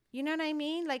 You know what I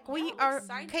mean? Like, we like are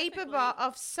scientifically. capable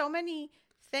of so many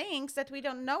things that we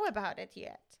don't know about it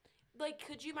yet. Like,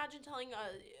 could you imagine telling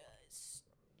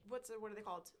what are they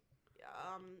called?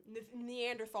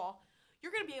 Neanderthal.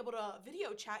 You're gonna be able to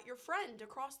video chat your friend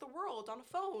across the world on a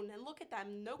phone and look at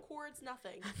them, no cords,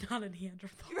 nothing. Not a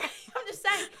Neanderthal. Right? I'm just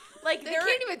saying, like they they're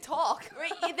can't even talk.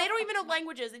 right. They don't even know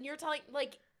languages, and you're telling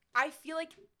like I feel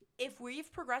like if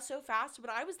we've progressed so fast. When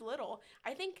I was little,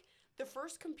 I think the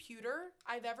first computer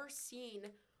I've ever seen,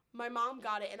 my mom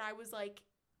got it, and I was like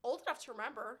old enough to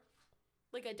remember,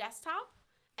 like a desktop.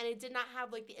 And it did not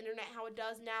have like the internet how it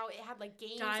does now. It had like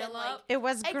games and like Dial-up. It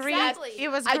was green. Exactly. It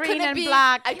was I green couldn't and be,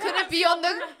 black. I couldn't be on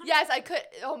the. Yes, I could.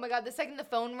 Oh my god! The second the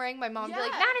phone rang, my mom would be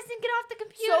like, Yeah. "Madison, get off the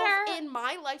computer." So in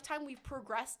my lifetime, we've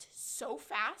progressed so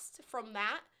fast from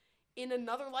that. In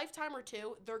another lifetime or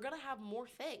two, they're gonna have more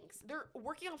things. They're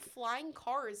working on flying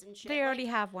cars and shit. They already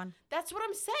Like, have one. that's what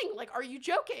I'm saying. Like, are you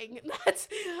joking? That's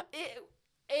it.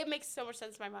 It makes so much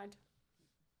sense in my mind.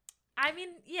 I mean,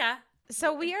 yeah.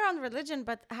 So we are on religion,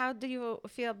 but how do you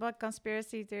feel about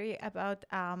conspiracy theory about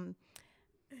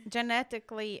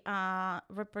genetically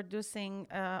reproducing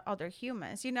other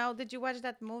humans? You know, did you watch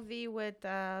that movie with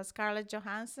Scarlett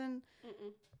Johansson?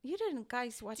 Mm-mm. You didn't,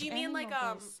 guys, watch. Do you any mean like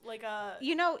movies. a?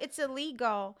 You know, it's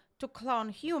illegal to clone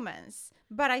humans,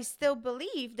 but I still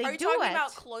believe they Are you do talking it.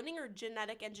 about cloning or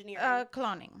genetic engineering?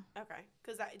 Cloning. Okay,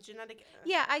 because that genetic.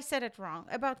 Yeah, I said it wrong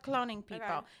about cloning people.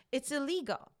 Okay. It's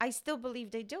illegal. I still believe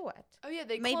they do it. Oh yeah,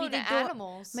 they Maybe clone they do-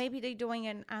 animals. Maybe they're doing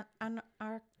an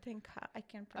Antarctica. I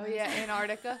can't Oh pronounce yeah, it.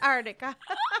 Antarctica. Antarctica.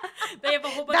 They have a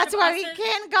whole bunch That's of why we buses.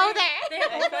 can't go They there.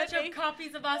 have a whole bunch of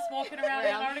copies of us walking around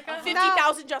Yeah. Antarctica.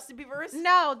 50,000 Justin Biebers.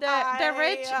 No, the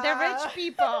rich I,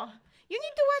 people. You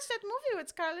need to watch that movie with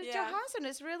Scarlett Yeah. Johansson.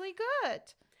 It's really good.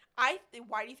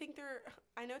 Why do you think they're?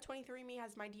 I know 23andMe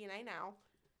has my DNA now.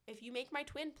 If you make my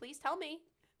twin, please tell me.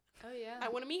 Oh yeah. I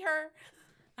want to meet her.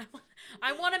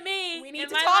 I want a me. We need in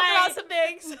to my talk life. about some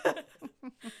things.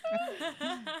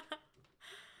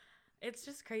 It's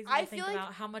just crazy I to think feel like-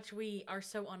 about how much we are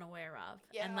so unaware of.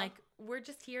 Yeah. And like we're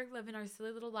just here living our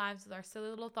silly little lives with our silly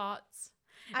little thoughts.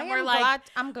 I And am we're like- glad.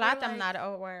 I'm glad we're I'm like-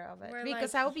 not aware of it we're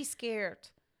because like- I would be scared.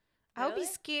 I would be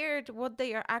Really? scared what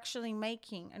they are actually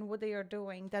making and what they are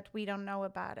doing that we don't know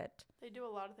about it. They do a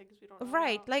lot of things we don't know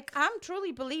Right. about. Like, I'm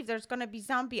truly believe there's going to be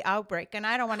zombie outbreak and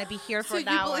I don't want to be here So for you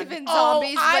that believe one. in Oh,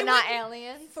 zombies I but not would-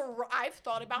 aliens? I've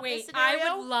thought about this Wait, scenario.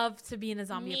 I would love to be in a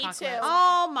zombie Me apocalypse. too.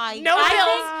 Oh my No god.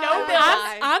 bills, no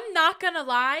bills. I'm not gonna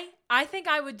lie. I think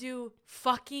I would do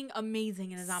fucking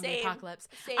amazing in a zombie Same. apocalypse.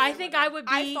 Same. I think I would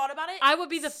be. I've thought about it. I would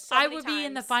be the. so I many would be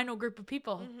in the times. final group of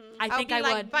people. Mhm. I I'll think be I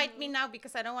like, would. bite me now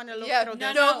because I don't want to look Yeah, through No,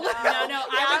 this. no, no, No. no.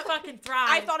 I Yeah. would fucking thrive.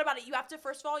 I thought about it. You have to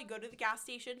first of all, you go to the gas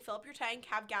station, fill up your tank,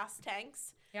 have gas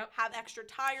tanks, Yep. have extra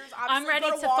tires. I'm Obviously, ready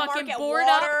go to to Walmart, fucking get board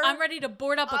water. up. I'm ready to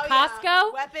board up a Oh, yeah.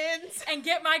 Costco Weapons. and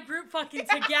get my group fucking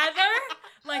together.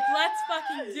 Like, let's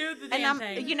fucking do the And damn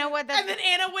thing. you know what? And then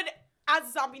Anna would, as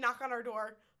a zombie, knock on our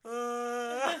door.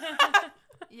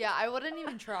 Yeah, I wouldn't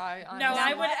even try. No, honestly.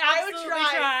 I would I would absolutely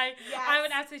try. try. Yes. I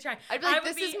would absolutely try. I'd be like, I would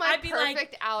this be- is my I'd be like-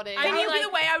 perfect outing. I'd That be would be like- the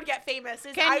way I would get famous.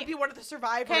 Is Can I would you- be one of the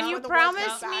survivors. Can you when the world promise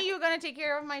comes back. me you're going to take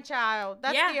care of my child?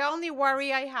 That's Yeah. the only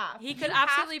worry I have. He could You have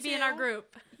absolutely be in our to.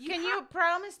 group. Can you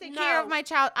promise to take care of No. my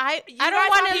child? I You don't guys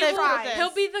want have to to live try. with this.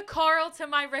 He'll be the Carl to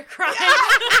my Rick Ryan.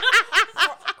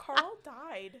 Carl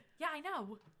died. Yeah, I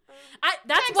know. Uh,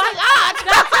 That's Thanks why. a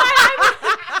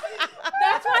lot.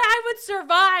 That's why I would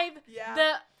survive Yeah.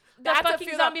 the That's a fucking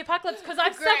fear zombie apocalypse because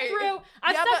I've Great. stuck through.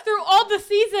 I've Yeah, stuck but- through all the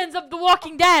seasons of The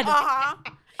Walking Dead. Uh-huh.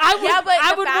 I would. Yeah, but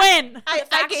I the would fact- win. I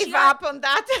fact she gave got- up on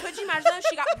that. Could you imagine though?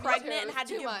 She got Me pregnant too. and had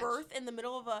to Too give much. birth in the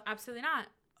middle of a. Absolutely not.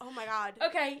 Oh my god.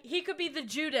 Okay, he could be the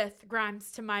Judith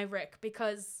Grimes to my Rick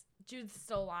because Judith's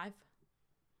still alive.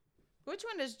 Which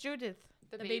one is Judith?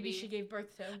 The baby she gave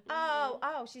birth to.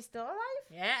 Oh, she's still alive?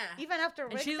 Yeah. Even after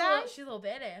And Rick she's a died? little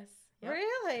badass. Yep.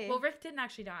 Really? Well, Rick didn't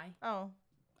actually die. Oh,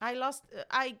 I lost.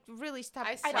 I really stopped.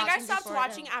 I I think I Watching stopped before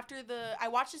watching that. after I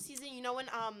watched the season. You know when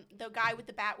the guy with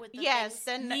the bat with the Yes,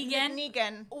 things? and Negan?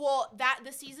 Negan. Well,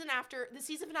 the season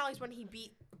finale is when he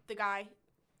beat the guy.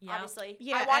 Yeah. Obviously,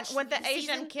 Yeah, I watched and when the Asian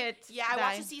season, kid. Yeah, I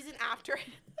watched died. the season after.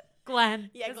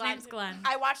 Glenn. Yeah, His Glenn. name's Glenn.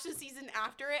 I watched the season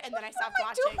after it, and then I stopped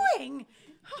What watching. am I doing?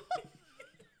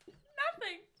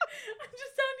 Nothing. I'm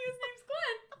just telling you his name's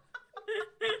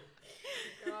Glenn.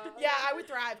 Yeah, I would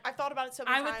thrive. I've thought about it so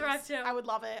many I would times. thrive, too. I would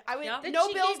love it. I would. Yep. Did No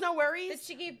she bills, give- no worries. Did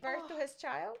she give birth to his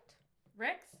child?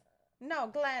 Rick's? No,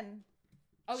 Glenn.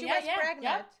 Oh, she yeah, was yeah.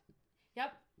 pregnant.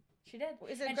 Yep. She did.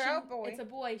 Is it And girl she- or boy? It's a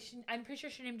boy. I'm pretty sure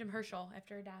she named him Herschel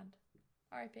after her dad.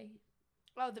 R.I.P.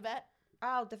 Oh, the vet.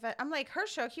 Oh, the vet. I'm like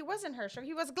Herschel. He wasn't Herschel.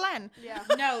 He was Glenn. Yeah.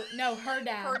 No, her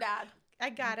dad. Her dad. I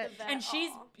got it. The vet. And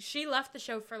Aw. she left the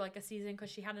show for like a season because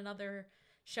she had another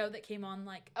show that came on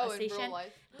like Oh, a in station. real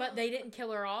life. But they didn't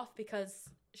kill her off because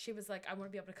she was like, I want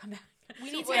to be able to come back.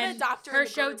 We need to get a And doctor in Her the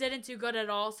show group. didn't do good at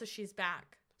all, so she's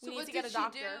back. We So need what to get did a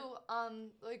doctor. she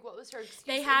do? Like what was her excuse?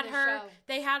 They in had the her. show?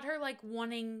 They had her like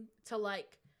wanting to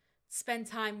like spend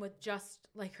time with just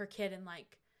like her kid and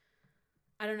like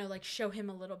I don't know, like show him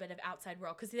a little bit of outside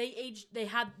world because they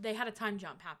had a time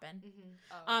jump happen.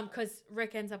 Oh, Because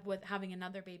Rick ends up with having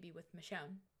another baby with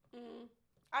Michonne.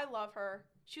 I love her.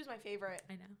 She was my favorite.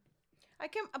 I know.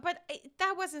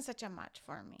 That wasn't such a match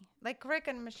for me. Like Rick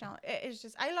and Michelle, it's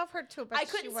just I love her too, but I she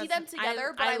couldn't see wasn't- them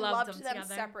together, but I I loved loved them them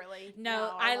together. separately.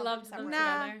 No, I loved them separately.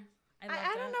 Nah. together. I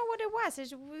loved don't it. know what it was.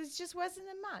 It just wasn't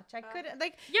a match. I couldn't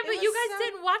like. Yeah, it but you was guys so-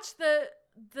 didn't watch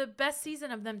the best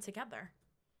season of them together.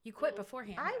 You quit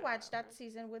beforehand. I watched that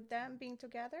season with them being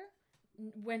together.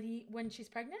 when she's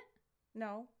pregnant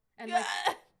No, and like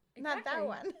not that Exactly.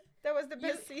 one. That was the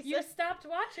best season. You stopped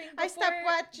watching. I stopped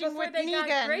watching before with they Negan.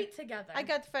 got great together. I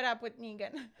got fed up with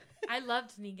Negan. I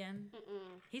loved Negan.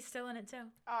 He's still in it too.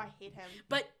 Oh, I hate him.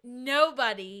 But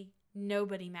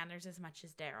nobody matters as much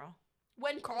as Daryl.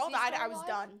 When Carl he died, still I was alive?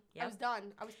 done. Yep. I was done.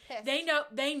 I was pissed.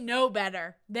 They know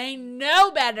better. They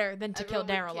know better than to Everyone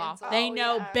kill would Daryl off. cancel. They Oh,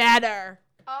 know yeah. better.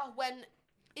 When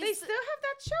They is still have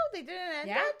that show. They didn't end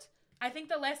Yeah. it. I think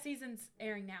the last season's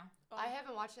airing now. I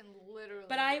haven't watched it in literally.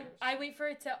 But years. I wait for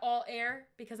it to all air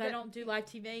because I The- don't do live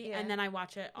TV Yeah. and then I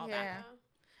watch it all Yeah. back.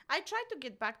 I tried to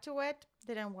get back to it.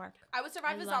 Didn't work. I would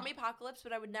survive I the love- zombie apocalypse,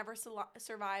 but I would never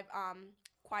survive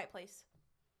Quiet Place.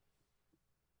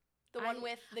 The one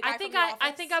with the guy I think from The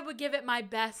I think I would give it my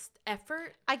best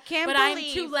effort, I can't but I'm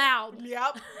believe. too loud.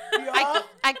 Yep.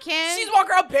 I can't. She's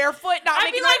walking around barefoot, not I'd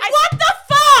making be like, noise. what the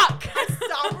fuck? I'd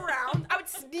stomp around. I would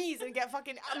sneeze and get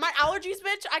fucking my allergies,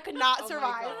 bitch. I could not Oh my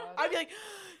survive. God. I'd be like,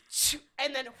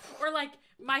 and then Or like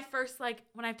my first like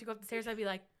when I have to go up the stairs, I'd be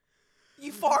like,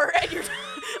 you fart and you're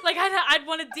like I'd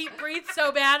want to deep breathe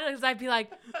so bad because I'd be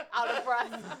like, out of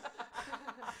breath.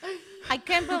 I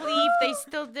can't believe they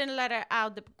still didn't let her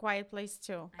out the Quiet Place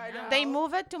too. I know. They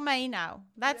move it to May now.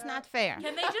 That's Yeah. not fair.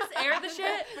 can they just air the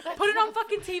shit? Put it on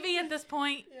fucking TV at this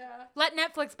point. Yeah. Let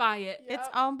Netflix buy it. It's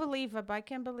Yep. unbelievable. I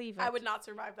can't believe it. I would not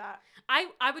survive that.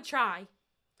 I would try.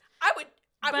 I would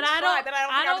But would I try, don't- but I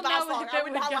don't I think I would don't last know long. if I it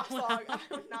would would not go last long. long.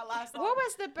 I would not last long. What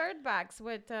was the bird bags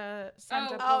with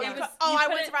Sandra Oh, Bullock? it was- Oh, you I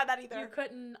wouldn't couldn't- survive that either. You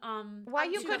couldn't Why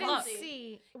you too couldn't clumsy.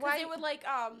 see? Because Why it would like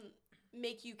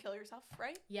make you kill yourself,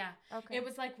 right? Yeah. Okay. It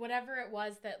was like whatever it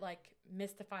was that like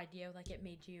mystified you, like it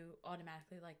made you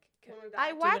automatically like I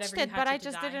do watched whatever you it, had but to I to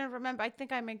just die. didn't remember. I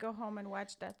think I may go home and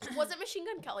watch that. Wasn't Machine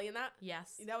Gun Kelly in that?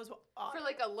 Yes. That was For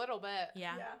like a little bit.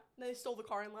 Yeah. Yeah. They stole the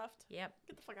car and left. Yep.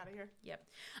 Get the fuck out of here. Yep.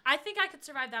 I think I could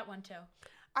survive that one too.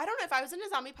 I don't know if I was in a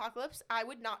zombie apocalypse, I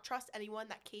would not trust anyone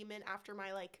that came in after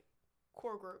my like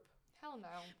core group. Hell no.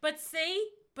 But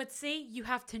see, you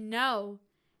have to know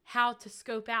how to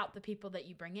scope out the people that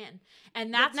you bring in,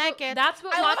 and that's what, naked. that's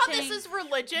what I love how watching. this is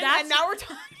religion, that's- and now we're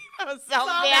talking about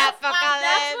that's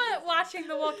apocalypse. what watching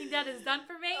The Walking Dead has done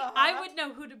for me. Uh-huh. I would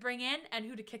know who to bring in and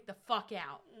who to kick the fuck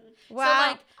out. Well,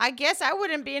 like- I guess I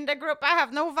wouldn't be in the group. I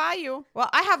have no value. Well,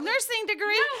 I have nursing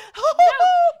degree.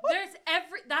 There's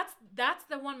that's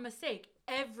the one mistake.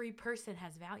 Every person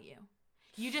has value.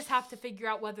 You just have to figure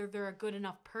out whether they're a good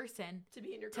enough person to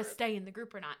be in your to group. stay in the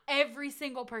group or not. Every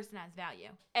single person has value.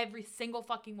 Every single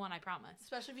fucking one, I promise.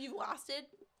 Especially if you've lasted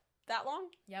that long.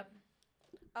 Yep.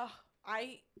 Oh,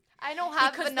 I don't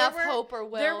have Because enough there were- hope or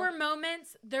will. There were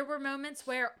moments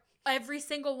where every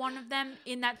single one of them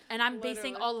in that, and I'm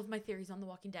basing Literally. all of my theories on The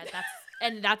Walking Dead.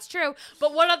 That's true.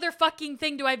 But what other fucking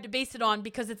thing do I have to base it on?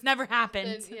 Because it's never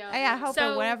happened. I hope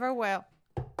So- it whatever will.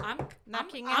 I'm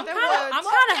Knocking I'm on the kinda, woods. I'm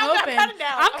kind of hoping. cut it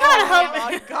down. I'm Oh kind of my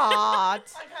hoping. God.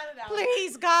 I kind of know.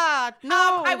 Please, God,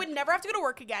 no. I would never have to go to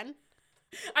work again.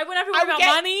 I wouldn't have to worry about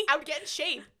money. I would get in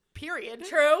shape. Period.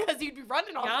 True. Because you'd be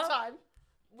running all Yup. the time.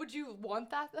 Would you want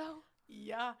that though?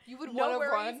 Yeah. You would No want to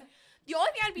worries. run. The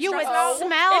only thing I'd be You would stressed about.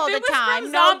 smell all If the it was time.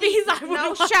 from No, zombies, I no,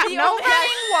 wouldn't no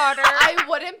running water. I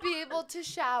wouldn't be able to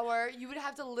shower. You would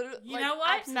have to literally. You know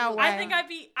what? No I way. think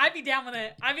I'd be down with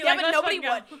it. I'd be Yeah, like, but let's nobody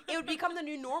fucking would. go. It would become the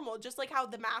new normal, just like how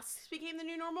the masks became the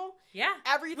new normal. Yeah.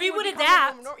 Everything We would would become the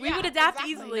adapt. new normal. We Yeah, would adapt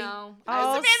exactly. easily. No.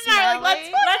 Oh, Samantha and I are like, let's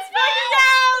smelly. Let's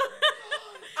fucking go.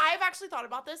 I've actually thought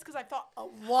about this because I've thought a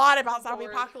lot about zombie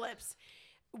Lord. apocalypse.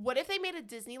 What if they made a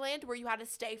Disneyland where you had to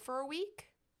stay for a week?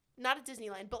 Not a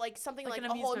Disneyland, but like something Like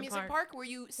like, an a whole amusement amusement park. park where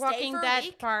you stay Walking for a Dead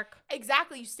week. Park.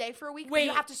 Exactly, you stay for a week, but you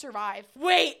Wait. have to survive.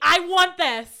 Wait, I want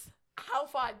this. How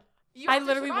fun! You I have to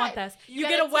literally want survive. this. You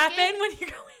get a ticket. weapon when you go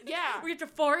in. Yeah. We have to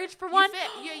forage for You one.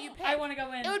 you pay. I want to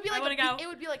go in. It would be like I want to go. it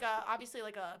would be like a obviously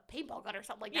like a paintball gun or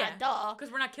something like Yeah. that. Duh.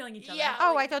 Because we're not killing each other. Yeah.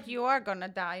 Oh, I thought you were gonna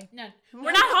die. No,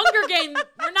 we're not Hunger Games.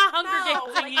 We're not Hunger No,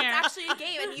 Games like in it's here. actually a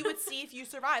game, and you would see if you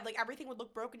survived. Like everything would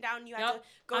look broken down. And you had Yup. to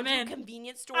go I'm to in. a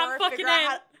convenience store. I'm fucking figure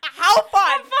out in. how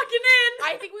fun! I'm fucking in.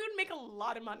 I think we would make a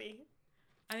lot of money.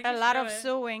 I think A we should lot do of it.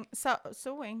 sewing.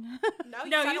 Sewing. No,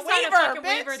 No, sign you a signed a waiver, fucking bitch.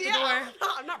 waiver at the Yeah. door.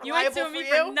 I'm not You ain't reliable suing me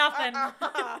for for you. nothing.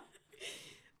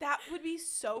 That would be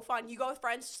so fun. You go with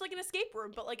friends, just like an escape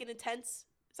room, but like an intense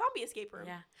zombie escape room.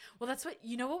 Yeah. Well, that's what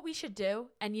what we should do,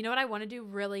 and you know what I want to do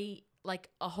really like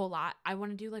a whole lot. I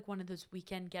want to do like one of those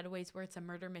weekend getaways where it's a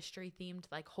murder mystery themed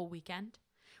like whole weekend. Do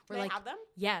Where they like have them?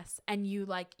 yes, and you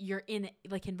like you're in it,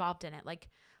 like involved in it. Like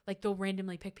they'll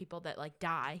randomly pick people that like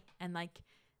die, and like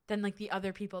then like the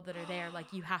other people that are there,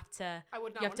 like you have to. I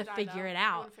would not You have want to die, figure though. it I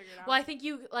out. wouldn't figure it out. Well, I think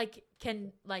you like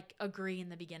can like agree in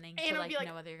the beginning And it to would like be like,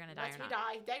 know whether you're gonna die Lets or me not.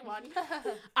 die, day one.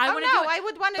 I Oh want no, to do it. I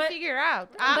would want to but- figure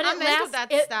out. But I'm it into lasts.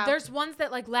 that stuff. There's ones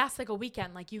that like last like a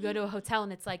weekend. Like you go to a hotel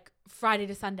and it's like Friday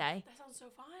to Sunday, That sounds so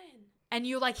fun. and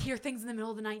you like hear things in the middle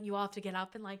of the night, and you all have to get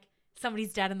up and like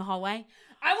somebody's dead in the hallway.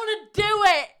 I want to do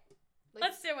it.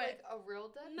 Let's do it. Like a real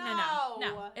dead?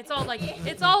 No. It's all like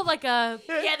a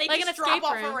Yeah, they like just an drop escape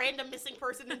off room. a random missing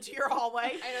person into your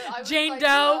hallway. I know. I was Jane like,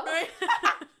 Doe. "Oh,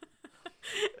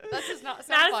 that does not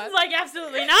sound That's fun. like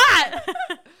absolutely not.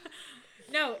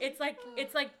 No, it's like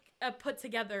a put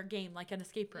together game, like an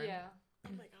escape room. Yeah.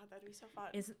 Oh my god, that'd be so fun.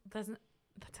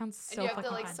 That sounds And so you have fucking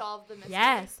to like fun. solve the mystery.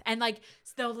 Yes, and like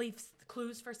they'll leave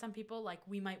clues for some people. Like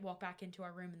we might walk back into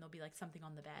our room and there'll be like something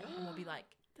on the bed, and we'll be like,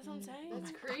 That's what I'm saying. "Oh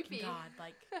That's my fucking creepy. god!"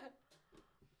 Like,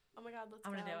 Oh my god, let's I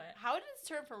wanna go. do it. How did this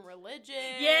turn from religion?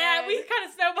 yeah, we kind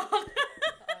of snowballed.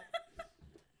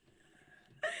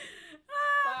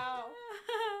 Wow.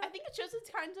 I think it shows it's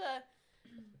kind of,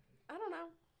 I don't know.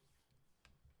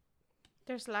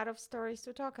 There's a lot of stories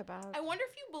to talk about. I wonder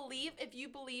if you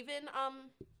believe in, I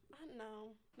don't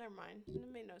know. Never mind.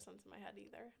 It made no sense in my head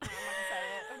either. No,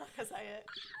 I'm not gonna say it.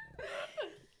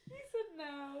 He said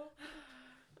no.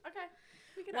 Okay.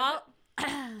 We can Well,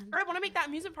 I want to make that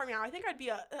amusement park now. I think I'd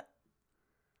be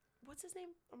what's his name?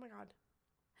 Oh my god.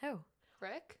 who?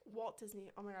 Rick? Walt Disney.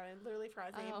 Oh my god, I literally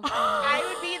forgot his name. Oh. I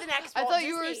would be the next I Walt thought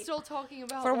you were Disney. still talking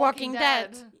about For Walking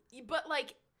Dead. But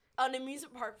like an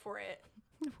amusement park for it.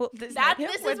 Well, this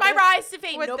This is my rise to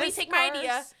fame. with Nobody the take my idea.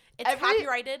 scars. It's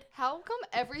copyrighted. How come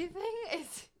everything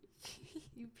is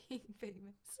you being famous?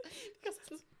 Because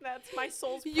that's my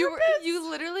soul's You purpose.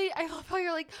 literally, I love how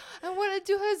you're like, I want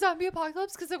to do a zombie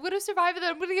apocalypse because I'm gonna survive and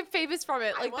then I'm gonna get famous from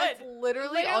it. I Like that's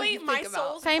literally all Literally, you my think about.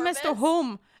 soul's Famous to purpose.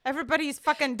 whom? Everybody's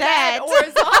fucking dead. Or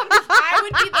a zombie. I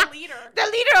would be the leader. The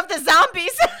leader of the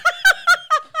zombies.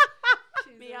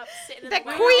 Be up sitting in The the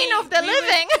queen of the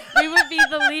living. We would be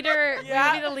the leader.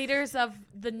 Yeah. We would be the leaders of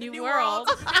the new, New world.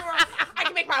 world. New world. I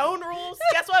can make my own rules.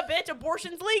 Guess what, bitch?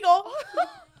 Abortion's legal.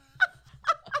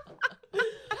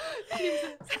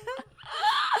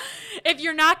 If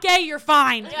you're not gay, you're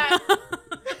fine. Yeah.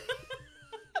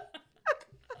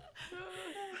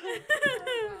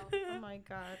 Oh my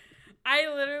god. I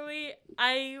literally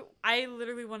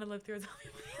want to live through a zombie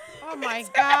apocalypse. Oh my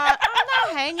god.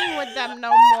 I'm not hanging with them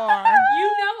no more.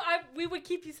 We would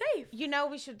keep you safe. You know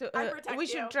we should do. I protect We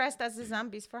should you. dress as the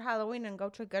zombies for Halloween and go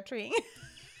trick or treating.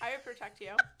 I would protect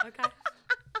you. Okay.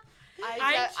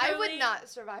 I would truly- not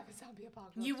survive a zombie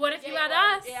apocalypse. You would if you had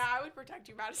would. us. Yeah, I would protect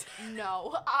you, Madison.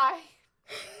 No,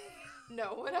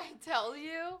 no. When I tell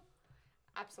you,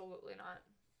 absolutely not.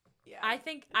 Yeah. I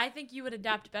think you would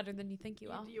adapt better than you think you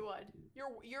will. You would.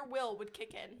 Your will would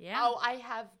kick in. Yeah. Oh, I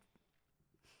have.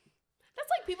 That's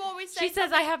like people always say. She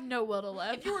says I have no will to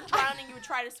live. if you were drowning, you would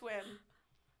try to swim.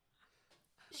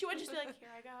 She would just be like, "Here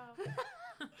I go."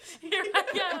 Here I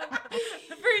go.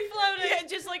 Free floating. Yeah,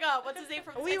 just like what's his name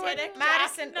from We would, Titanic?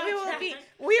 Madison. No, we will Jack. be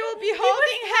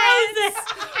holding hands, Moses.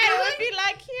 and we'll be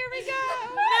like, here we go.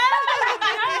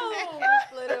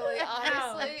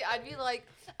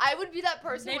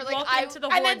 to the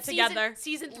And horde then together.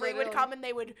 season 3 would Literally. come and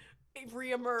they would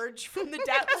reemerge from the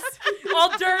depths. All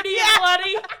dirty and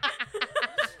bloody.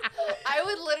 I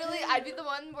would literally, I'd be the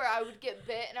one where I would get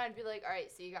bit and I'd be like, all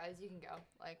right, see you guys, you can go.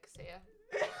 Like, see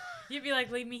ya. You'd be like,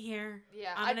 leave me here.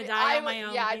 Yeah. I'm I'd gonna be- die I on my would-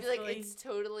 own. Yeah, I'd be like, peacefully. it's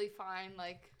totally fine.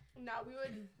 Like, No, we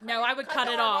would. No, I would cut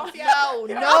the it arm off. yeah. no,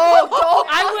 Yeah. don't.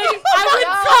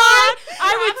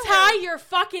 I would tie your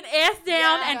fucking ass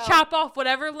down Yeah. and No. chop off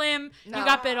whatever limb you No.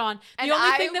 got bit on. The And only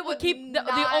I thing that would would keep the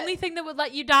not- only thing that would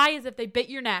let you die is if they bit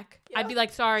your neck. I'd be Yep.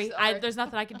 like, sorry, Sorry. there's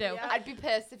nothing I can do. Yeah. I'd be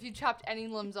pissed if you chopped any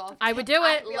limbs off. I would do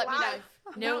it. Be Let me alive.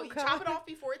 know. No, you chop it off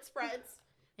before it spreads.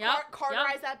 Yep.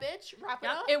 Cauterize that bitch. Wrap it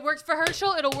Yep. up. It works for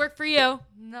Herschel. It'll work for you.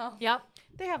 No. Yep.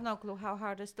 They have no clue how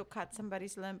hard it is to cut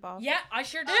somebody's limb off. Yeah, I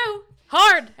sure do.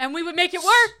 Hard, and we would make it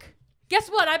work. Guess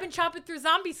what? I've been chopping through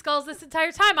zombie skulls this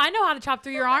entire time. I know how to chop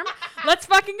through your arm. Let's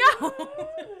fucking go.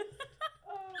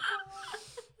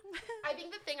 I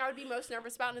think the thing I would be most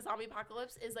nervous about in a zombie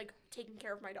apocalypse is like taking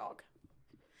care of my dog.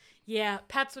 Yeah,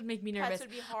 pets would make me nervous. Pets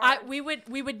would be hard.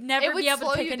 We would never It would be able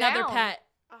slow to take you another down. pet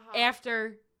Uh-huh.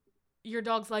 after your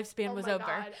dog's lifespan Oh was my over.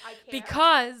 God, I can't.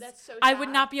 Because That's so I would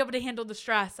sad. not be able to handle the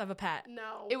stress of a pet.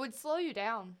 No. It would slow you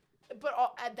down. But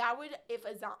that would if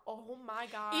a oh my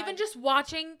god. Even just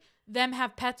watching them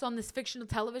have pets on this fictional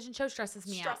television show stresses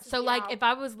me out. Stresses So me like out. if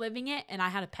I was living it and I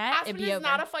had a pet, Aspen it'd be is over.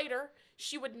 not a fighter.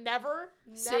 She would never.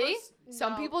 See?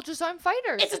 Some people just aren't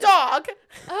fighters. It's a dog.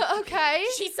 Okay.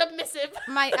 She's submissive.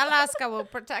 My Alaska will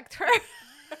protect her.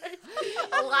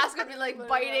 Alaska would be like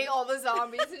biting all the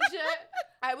zombies and shit.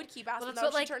 I would keep Aspen Well, though.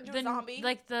 that's what She like turned into a zombie.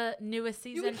 the newest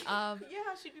You season would- of. Yeah,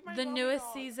 she'd be my the zombie newest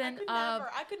dog. season I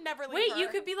of- could never leave Wait, her. you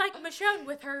could be like Michonne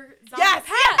with her zombie Yes.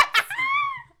 pets.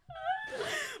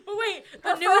 But wait,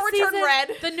 Her the fur newest would turn season, red.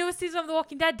 the newest season of The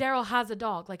Walking Dead, Daryl has a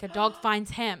dog. Like a dog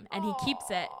finds him and he keeps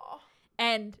it. Aw.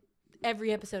 And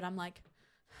every episode, I'm like,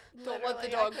 Don't let the Literally,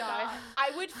 dog I could die. not.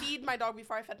 I would feed my dog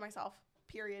before I fed myself.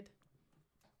 Period.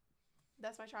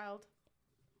 That's my child.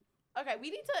 Okay, we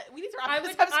need to wrap I this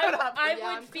would, episode up. I Yeah,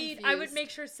 would I'm feed. I would confused. make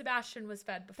sure Sebastian was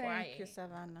fed before I Thank you, ate.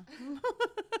 Savannah.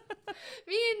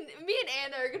 Me and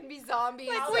Anna are gonna be zombies.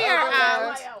 I'll we take are Cleo.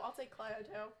 out. I'll take Cleo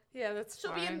too. Yeah, that's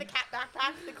She'll fine. be in the cat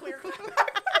backpack, the clear cat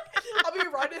backpack. I'll be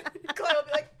running. Cleo will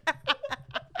be like.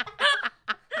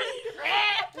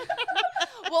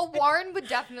 Well, Warren would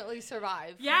definitely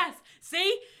survive. Yes.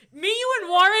 See, me, you, and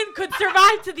Warren could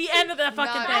survive to the end of the fucking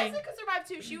Nice. thing. Madison could survive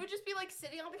too. She would just be like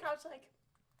sitting on the couch, like.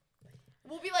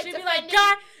 We'll be like She'd be defending. like,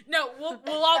 God, no,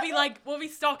 we'll all be like, we'll be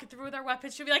stalking through with our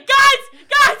weapons. She'll be like, guys,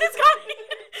 it's coming,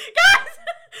 guys.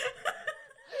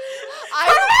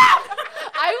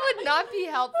 I would not be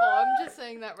helpful. I'm just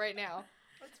saying that right now.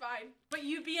 It's fine. But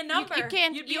you'd be a number.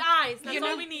 can't- You'd be you- eyes. That's you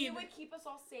all know- we need. You would keep us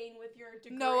all sane with your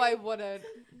degree. No, I wouldn't.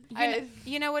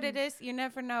 You know what it is? You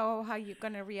never know how you're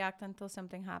going to react until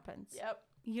something happens. Yep.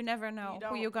 You never know who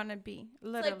don't. you're going to be. It's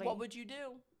Literally. like, what would you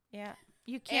do? Yeah.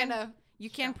 You can't Anna, you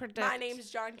can't predict. My name's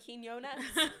John Quinones.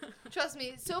 trust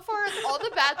me. So far, all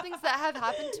the bad things that have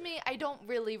happened to me, I don't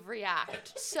really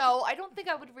react. So I don't think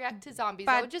I would react to zombies.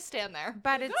 I But- would just stand there.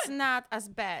 But it's not as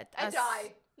bad I as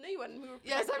die. No, you wouldn't. We were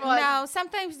Yes, I protected. would. No,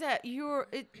 sometimes that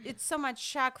it's so much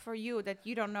shock for you that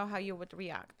you don't know how you would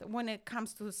react when it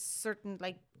comes to a certain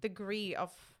like degree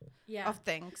of Yeah. of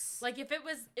things. Like if it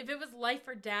was life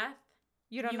or death,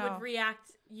 you don't know. would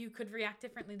react. You could react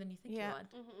differently than you think Yeah. you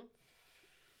would. Mm-hmm.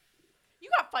 You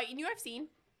got fighting. You have seen.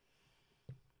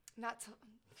 Not so.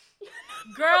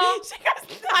 Girl, She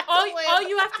goes not to all live.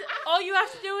 you have to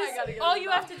do I gotta is go all to you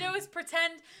the have to do is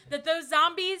pretend that those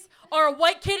zombies are a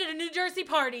white kid at a New Jersey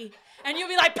party, and you'll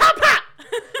be like, pop pop.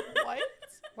 What?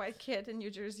 White kid in New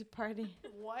Jersey party.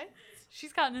 What?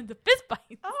 She's gotten into fist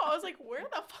bites. Oh, I was like, where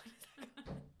the fuck is that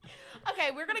going? Okay,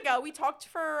 we're gonna go. We talked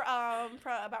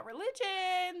about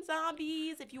religion,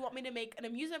 zombies. If you want me to make an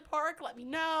amusement park, let me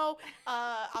know.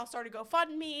 I'll start a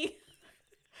GoFundMe.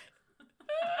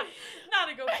 Not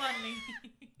a GoFundMe.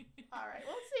 All right,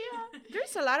 we'll see ya.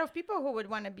 There's a lot of people who would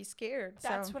want to be scared.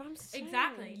 That's so what I'm saying.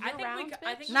 Exactly. I think we Year-round, could-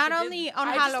 I bitch. think we not could do- only on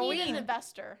I just need an Halloween,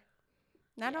 investor.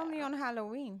 not Yeah. only on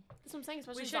Halloween. That's what I'm saying.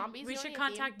 Especially We should zombies. we you don't should need a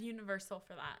theme. contact Universal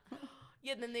for that.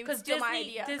 Yeah, then they would Because steal Disney, my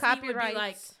idea. Disney would be like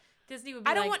Copyrights. Disney would be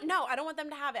I don't like, want them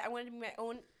to have it. I want it to be my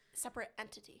own separate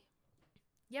entity.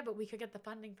 yeah, but we could get the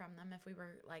funding from them if we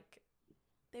were like,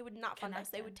 They would not fund us.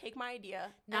 They would Connected. take my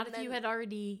idea. not and if you then had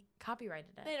already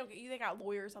copyrighted it. They don't. They got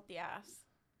lawyers up the ass,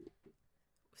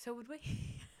 So would we?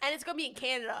 and it's gonna be in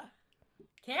Canada.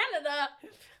 Canada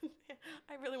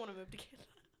I really want to move to Canada.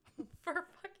 for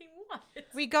fucking what?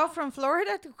 We go from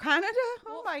Florida to Canada?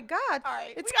 Oh my God. All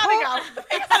right, It's we gotta go.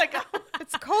 We gotta go.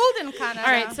 It's cold in Canada.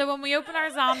 All right, so when we open our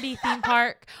zombie theme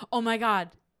park, oh my God,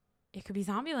 it could be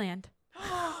Zombieland.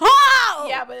 Oh!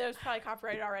 Yeah, but it was probably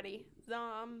copyrighted already.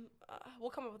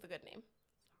 We'll come up with a good name.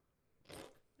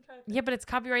 Yeah, but it's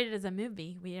copyrighted as a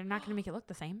movie. We are not going to make it look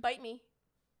the same. Bite me.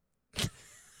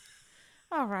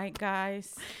 All right,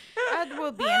 guys. That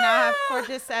will be enough for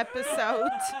this episode.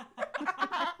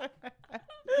 All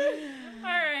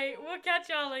right, we'll catch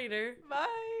y'all later. Bye.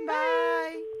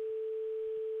 Bye.